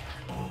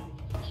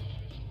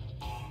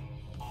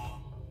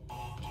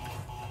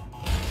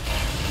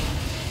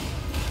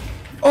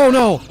 Oh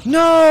no!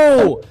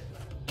 No!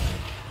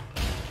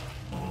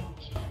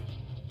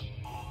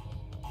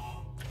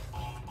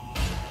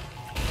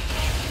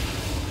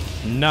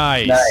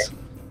 Nice. Nice.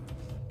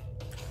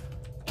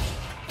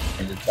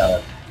 I just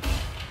gotta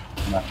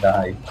not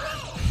die.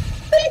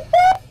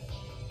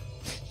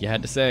 You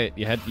had to say it.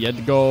 You had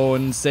to go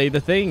and say the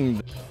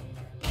thing.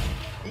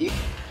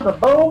 The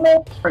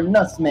bowman or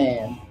Nuss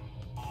Man?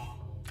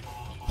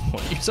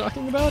 What are you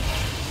talking about?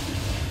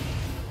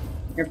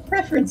 Your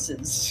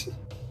preferences.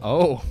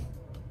 Oh.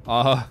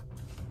 Are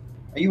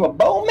you a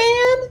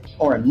bowman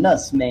or a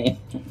Nuss Man?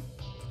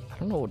 I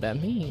don't know what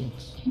that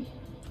means.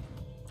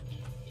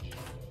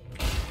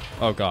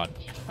 Oh god,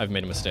 I've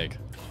made a mistake.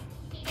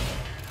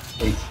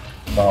 Space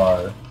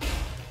bar.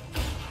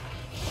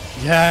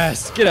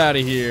 Yes! Get out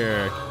of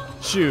here!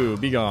 Shoo,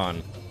 be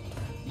gone.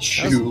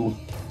 Shoo.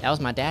 That was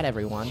my dad,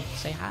 everyone.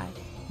 Say hi.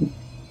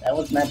 That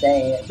was my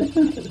dad.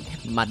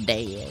 My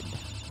dad.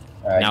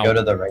 Alright, Now- go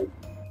to the right.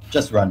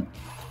 Just run.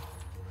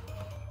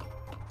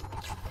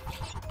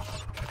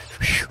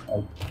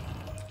 No,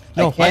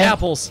 I my can't-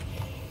 apples!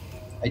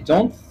 I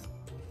don't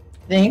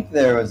think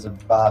there was a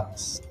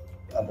box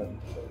other.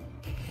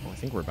 Well, I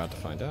think we're about to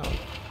find out.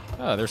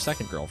 Ah, their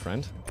second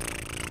girlfriend.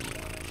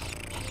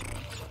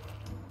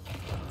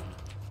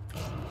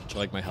 Do you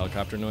like my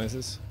helicopter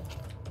noises?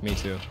 Me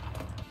too.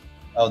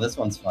 Oh, this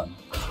one's fun.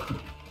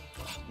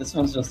 This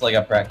one's just like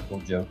a practical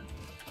joke.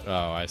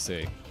 Oh, I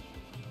see.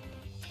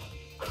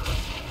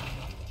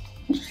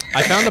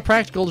 I found the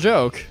practical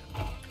joke.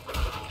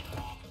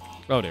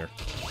 Oh dear.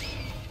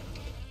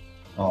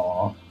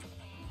 Aww.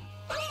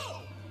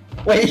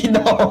 Wait,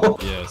 no!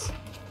 Yes.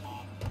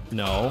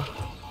 No.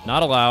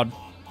 Not allowed.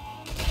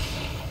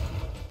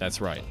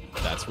 That's right.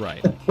 That's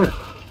right.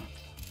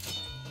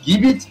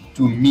 Give it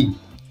to me.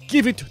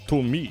 Give it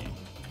to me.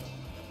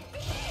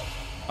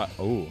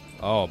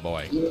 Oh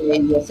boy. Yeah,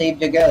 you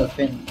saved your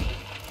girlfriend.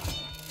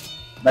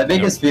 My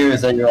biggest fear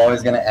is that you're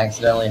always going to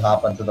accidentally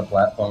hop onto the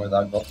platform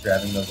without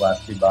grabbing those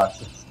last 2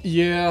 boxes.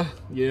 Yeah,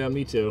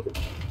 me too.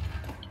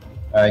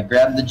 Alright,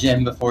 grab the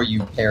gem before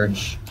you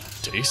perish.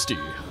 Tasty.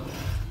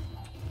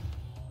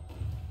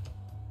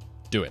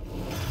 Do it.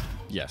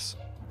 Yes.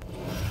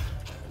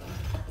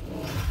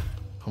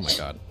 Oh my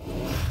god.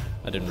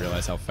 I didn't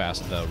realize how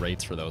fast the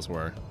rates for those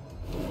were.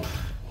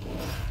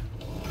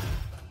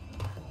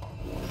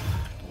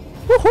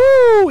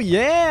 Woohoo!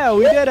 Yeah,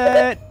 we did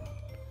it!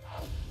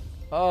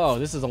 Oh,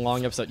 this is a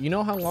long episode. You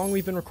know how long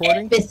we've been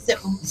recording? Episode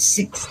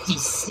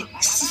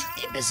 66.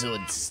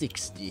 Episode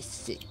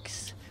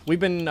 66. We've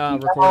been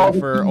recording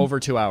for over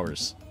 2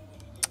 hours.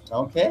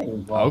 Okay.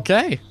 Well,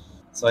 Okay.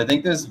 So I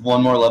think there's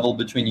one more level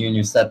between you and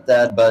your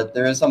stepdad, but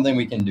there is something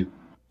we can do.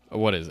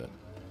 What is it?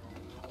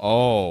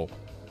 Oh.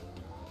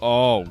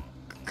 Oh,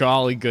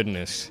 golly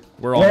goodness.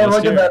 We're Hey, almost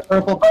look here. at that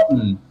purple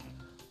button.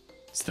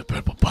 It's the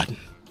purple button.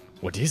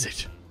 What is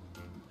it?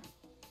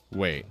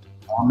 Wait.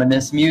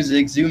 Ominous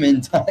music, zoom in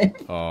time.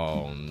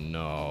 Oh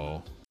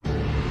no.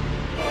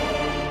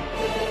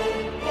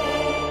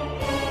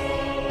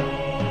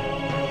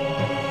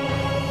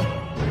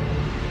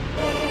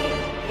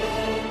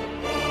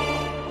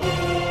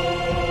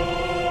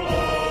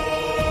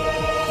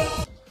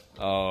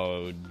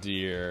 Oh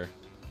dear.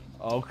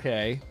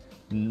 Okay.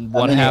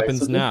 What Anyway, happens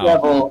so this now?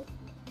 Level,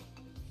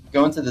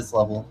 go into this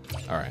level.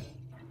 Alright.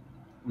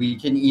 We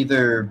can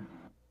either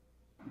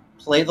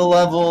play the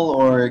level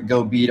or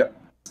go beat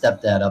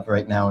stepdad up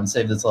right now and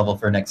save this level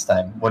for next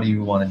time. What do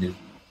you want to do?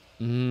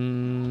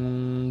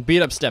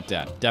 Beat up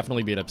stepdad.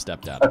 Definitely beat up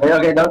stepdad.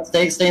 Okay, don't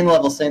stay in the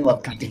level, stay in the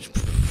level.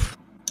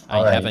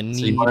 I have a So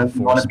need you want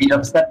for to beat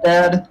up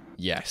stepdad?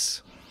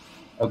 Yes.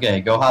 Okay,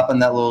 go hop in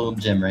that little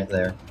gym right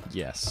there.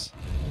 Yes.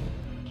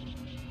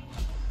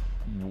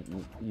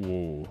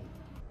 Whoa.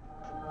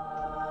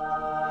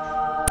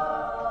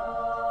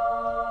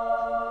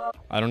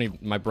 I don't even,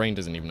 my brain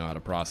doesn't even know how to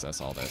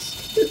process all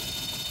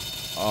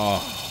this.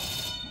 Oh,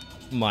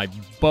 my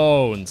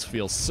bones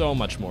feel so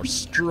much more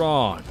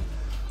strong.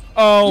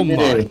 Oh You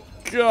my did it.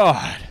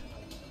 god.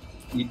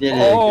 You did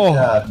it. Oh. Good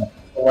job. Next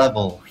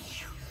level.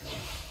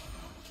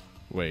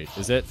 Wait,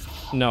 is it?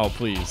 No,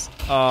 please.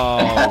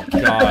 Oh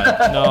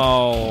god,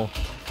 no.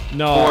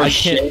 No, For I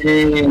can't.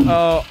 shame.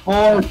 Oh,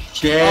 For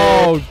shame.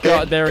 oh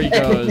god, there he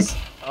goes.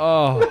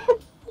 Oh.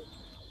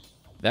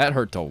 That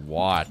hurt to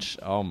watch.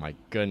 Oh my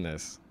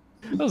goodness.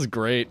 That was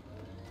great.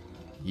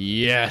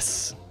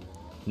 Yes.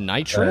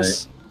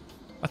 Nitrous?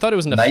 I thought it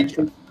was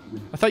Nitrous.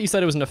 I thought you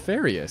said it was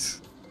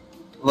nefarious.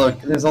 Look,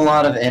 there's a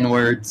lot of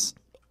N-words.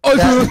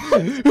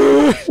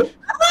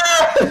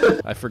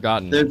 I've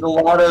forgotten. There's a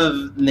lot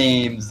of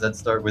names that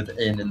start with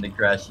N in the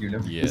Crash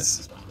universe.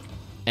 Yes.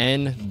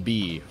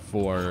 NB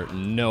for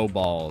no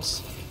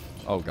balls.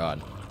 Oh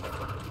god.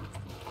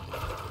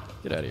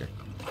 Get out of here.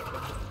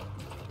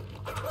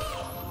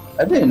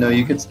 I didn't know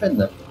you could spin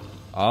them.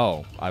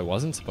 Oh, I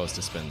wasn't supposed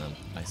to spin them.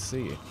 I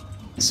see.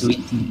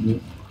 Sweet.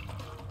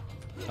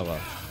 Hello.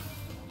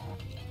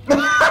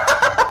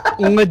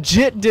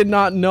 Legit did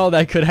not know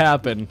that could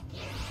happen.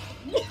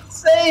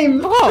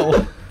 Same.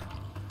 Oh.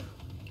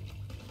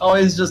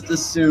 Always just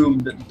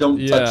assumed don't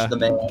Yeah. touch the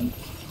man.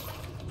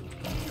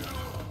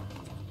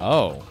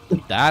 Oh.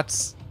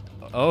 That's.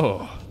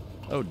 Oh.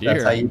 Oh dear.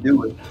 That's how you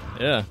do it.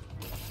 Yeah.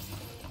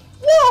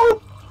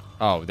 No.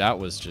 Oh, that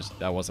was just.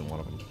 That wasn't one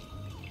of them.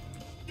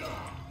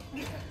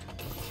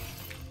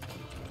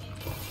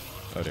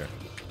 Oh dear.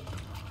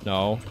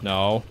 No,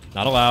 no,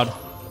 not allowed.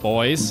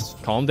 Boys,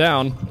 calm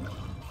down.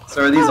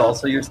 So are these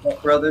also your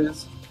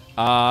stepbrothers?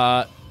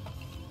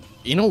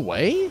 In a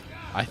way,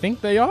 I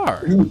think they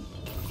are.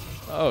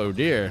 Oh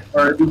dear.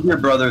 Or are these your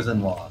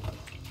brothers-in-law?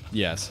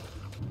 Yes.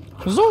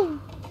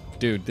 Zoom.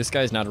 Dude, this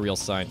guy's not a real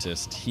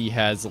scientist. He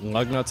has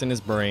lug nuts in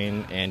his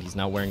brain, and he's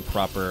not wearing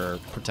proper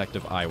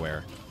protective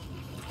eyewear.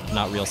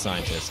 Not real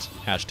scientist.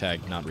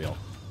 Hashtag not real.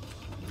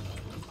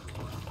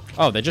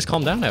 Oh, they just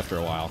calmed down after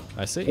a while.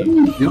 I see. What are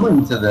you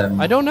doing to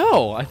them? I don't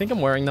know. I think I'm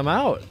wearing them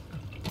out.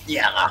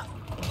 Yeah.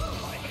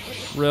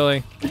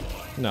 Really?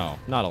 No,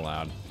 not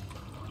allowed.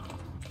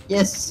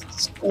 Yes,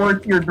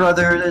 squirt your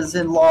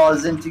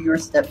brothers-in-laws into your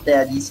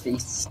stepdaddy's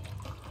face.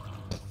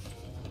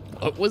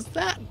 What was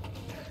that?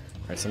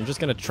 Alright, so I'm just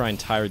gonna try and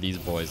tire these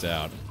boys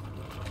out.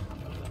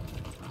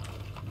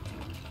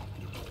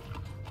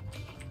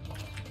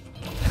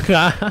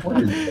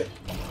 What is it?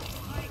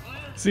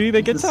 See,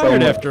 they get This is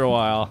tired so- after a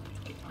while.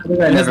 How did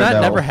I Has that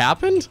know? never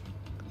happened?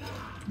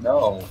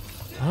 No.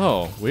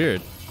 Oh,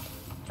 weird.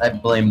 I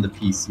blame the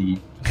PC.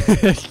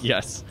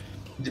 Yes.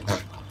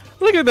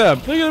 Look at them.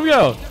 Look at them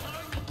go.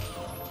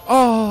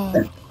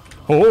 Oh.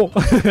 Oh.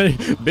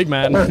 Big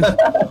man.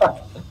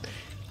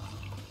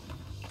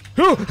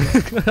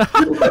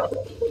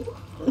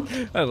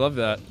 I love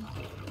that.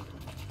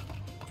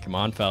 Come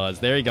on, fellas.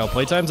 There you go.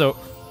 Playtime's over.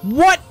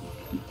 What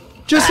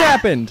just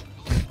happened?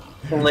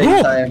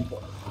 Playtime.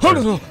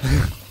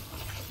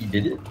 You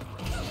did it?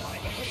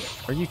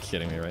 Are you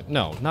kidding me right?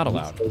 No, not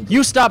allowed.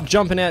 You stop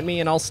jumping at me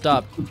and I'll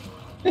stop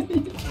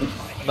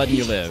letting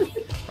you live.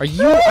 Are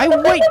you?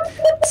 Wait!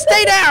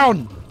 Stay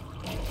down!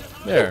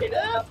 There.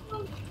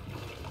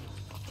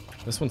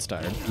 This one's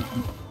tired.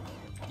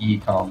 You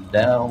calm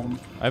down.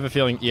 I have a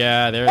feeling.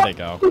 Yeah, there they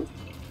go.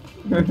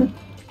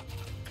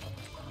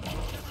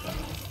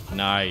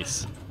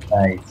 Nice.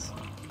 Nice.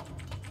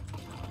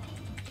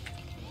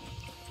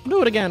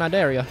 Do it again, I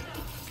dare ya.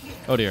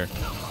 Oh dear.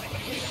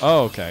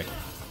 Oh, okay.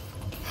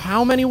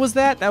 How many was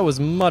that? That was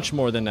much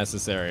more than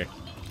necessary.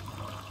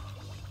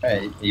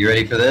 Alright, are you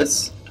ready for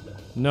this?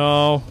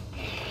 No.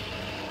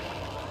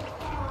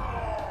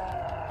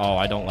 Oh,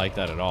 I don't like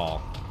that at all.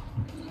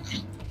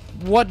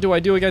 What do I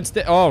do against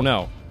it? Oh,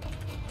 no.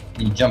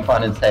 You jump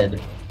on his head.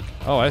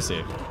 Oh, I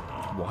see.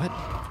 What?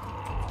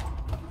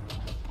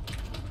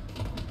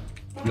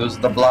 Use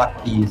the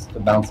block keys to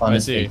bounce on I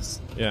his see.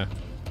 face. Yeah.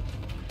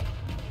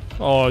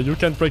 Oh, you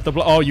can't break the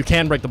block. Oh, you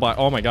can break the block.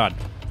 Oh my god.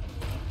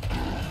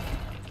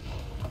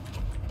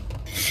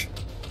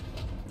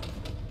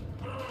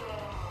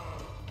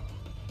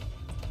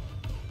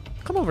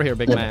 Come over here,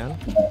 big man.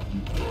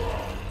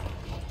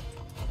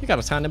 You got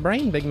a tiny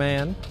brain, big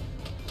man.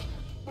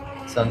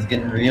 Sun's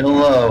getting real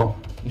low.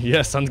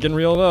 Yeah, sun's getting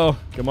real low.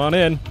 Come on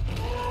in.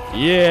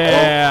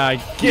 Yeah,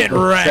 get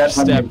wrecked,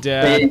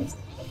 stepdad.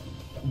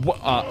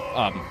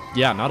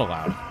 Yeah, not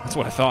allowed. That's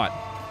what I thought.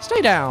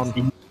 Stay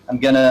down. I'm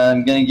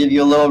gonna give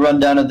you a little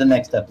rundown of the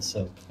next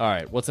episode. All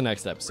right, what's the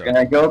next episode? We're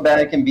gonna go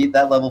back and beat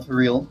that level for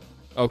real.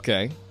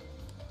 Okay.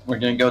 We're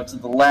gonna go to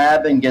the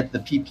lab and get the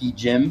PP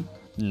gym.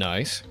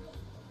 Nice.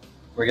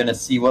 We're gonna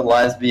see what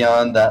lies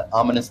beyond that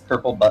ominous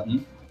purple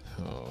button.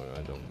 Oh,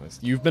 I don't.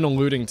 You've been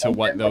alluding to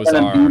what those We're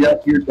gonna beat are.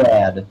 up your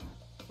dad.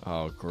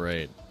 Oh,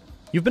 great.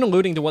 You've been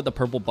alluding to what the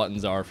purple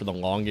buttons are for the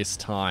longest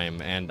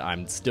time, and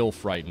I'm still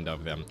frightened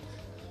of them.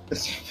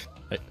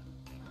 Hey.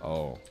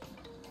 Oh.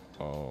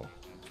 Oh.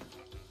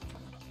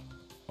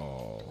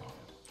 Oh.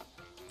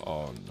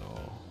 Oh,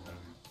 no.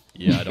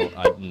 Yeah,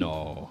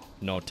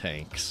 no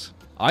tanks.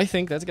 I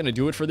think that's gonna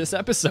do it for this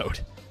episode.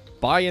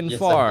 By and Yes,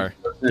 far, I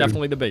think so too.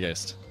 definitely the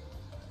biggest.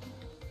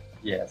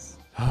 Yes.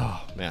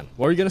 Oh, man.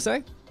 What were you gonna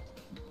say?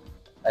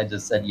 I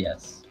just said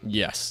yes.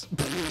 Yes.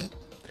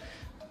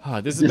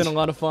 This has been a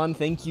lot of fun.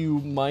 Thank you,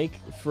 Mike,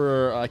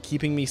 for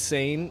keeping me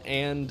sane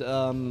and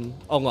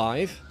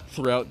alive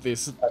throughout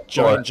this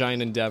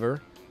giant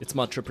endeavor. It's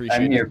much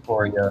appreciated. I'm here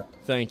for you.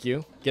 Thank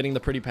you. Getting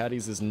the pretty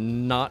patties is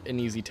not an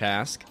easy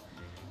task.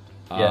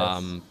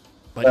 Yes.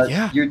 But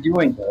yeah. You're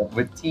doing it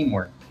with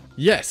teamwork.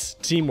 Yes,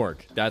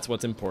 teamwork. That's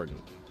what's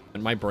important.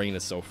 And my brain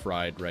is so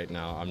fried right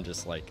now. I'm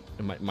just like,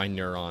 my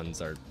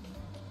neurons are...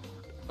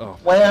 Oh.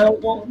 Well,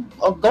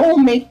 go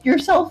make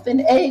yourself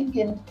an egg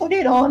and put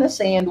it on a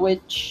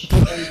sandwich.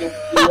 And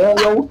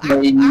you'll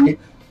be okay.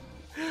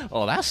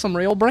 Oh, that's some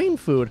real brain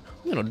food.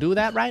 I'm gonna do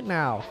that right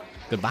now.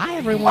 Goodbye,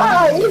 everyone.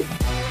 Bye.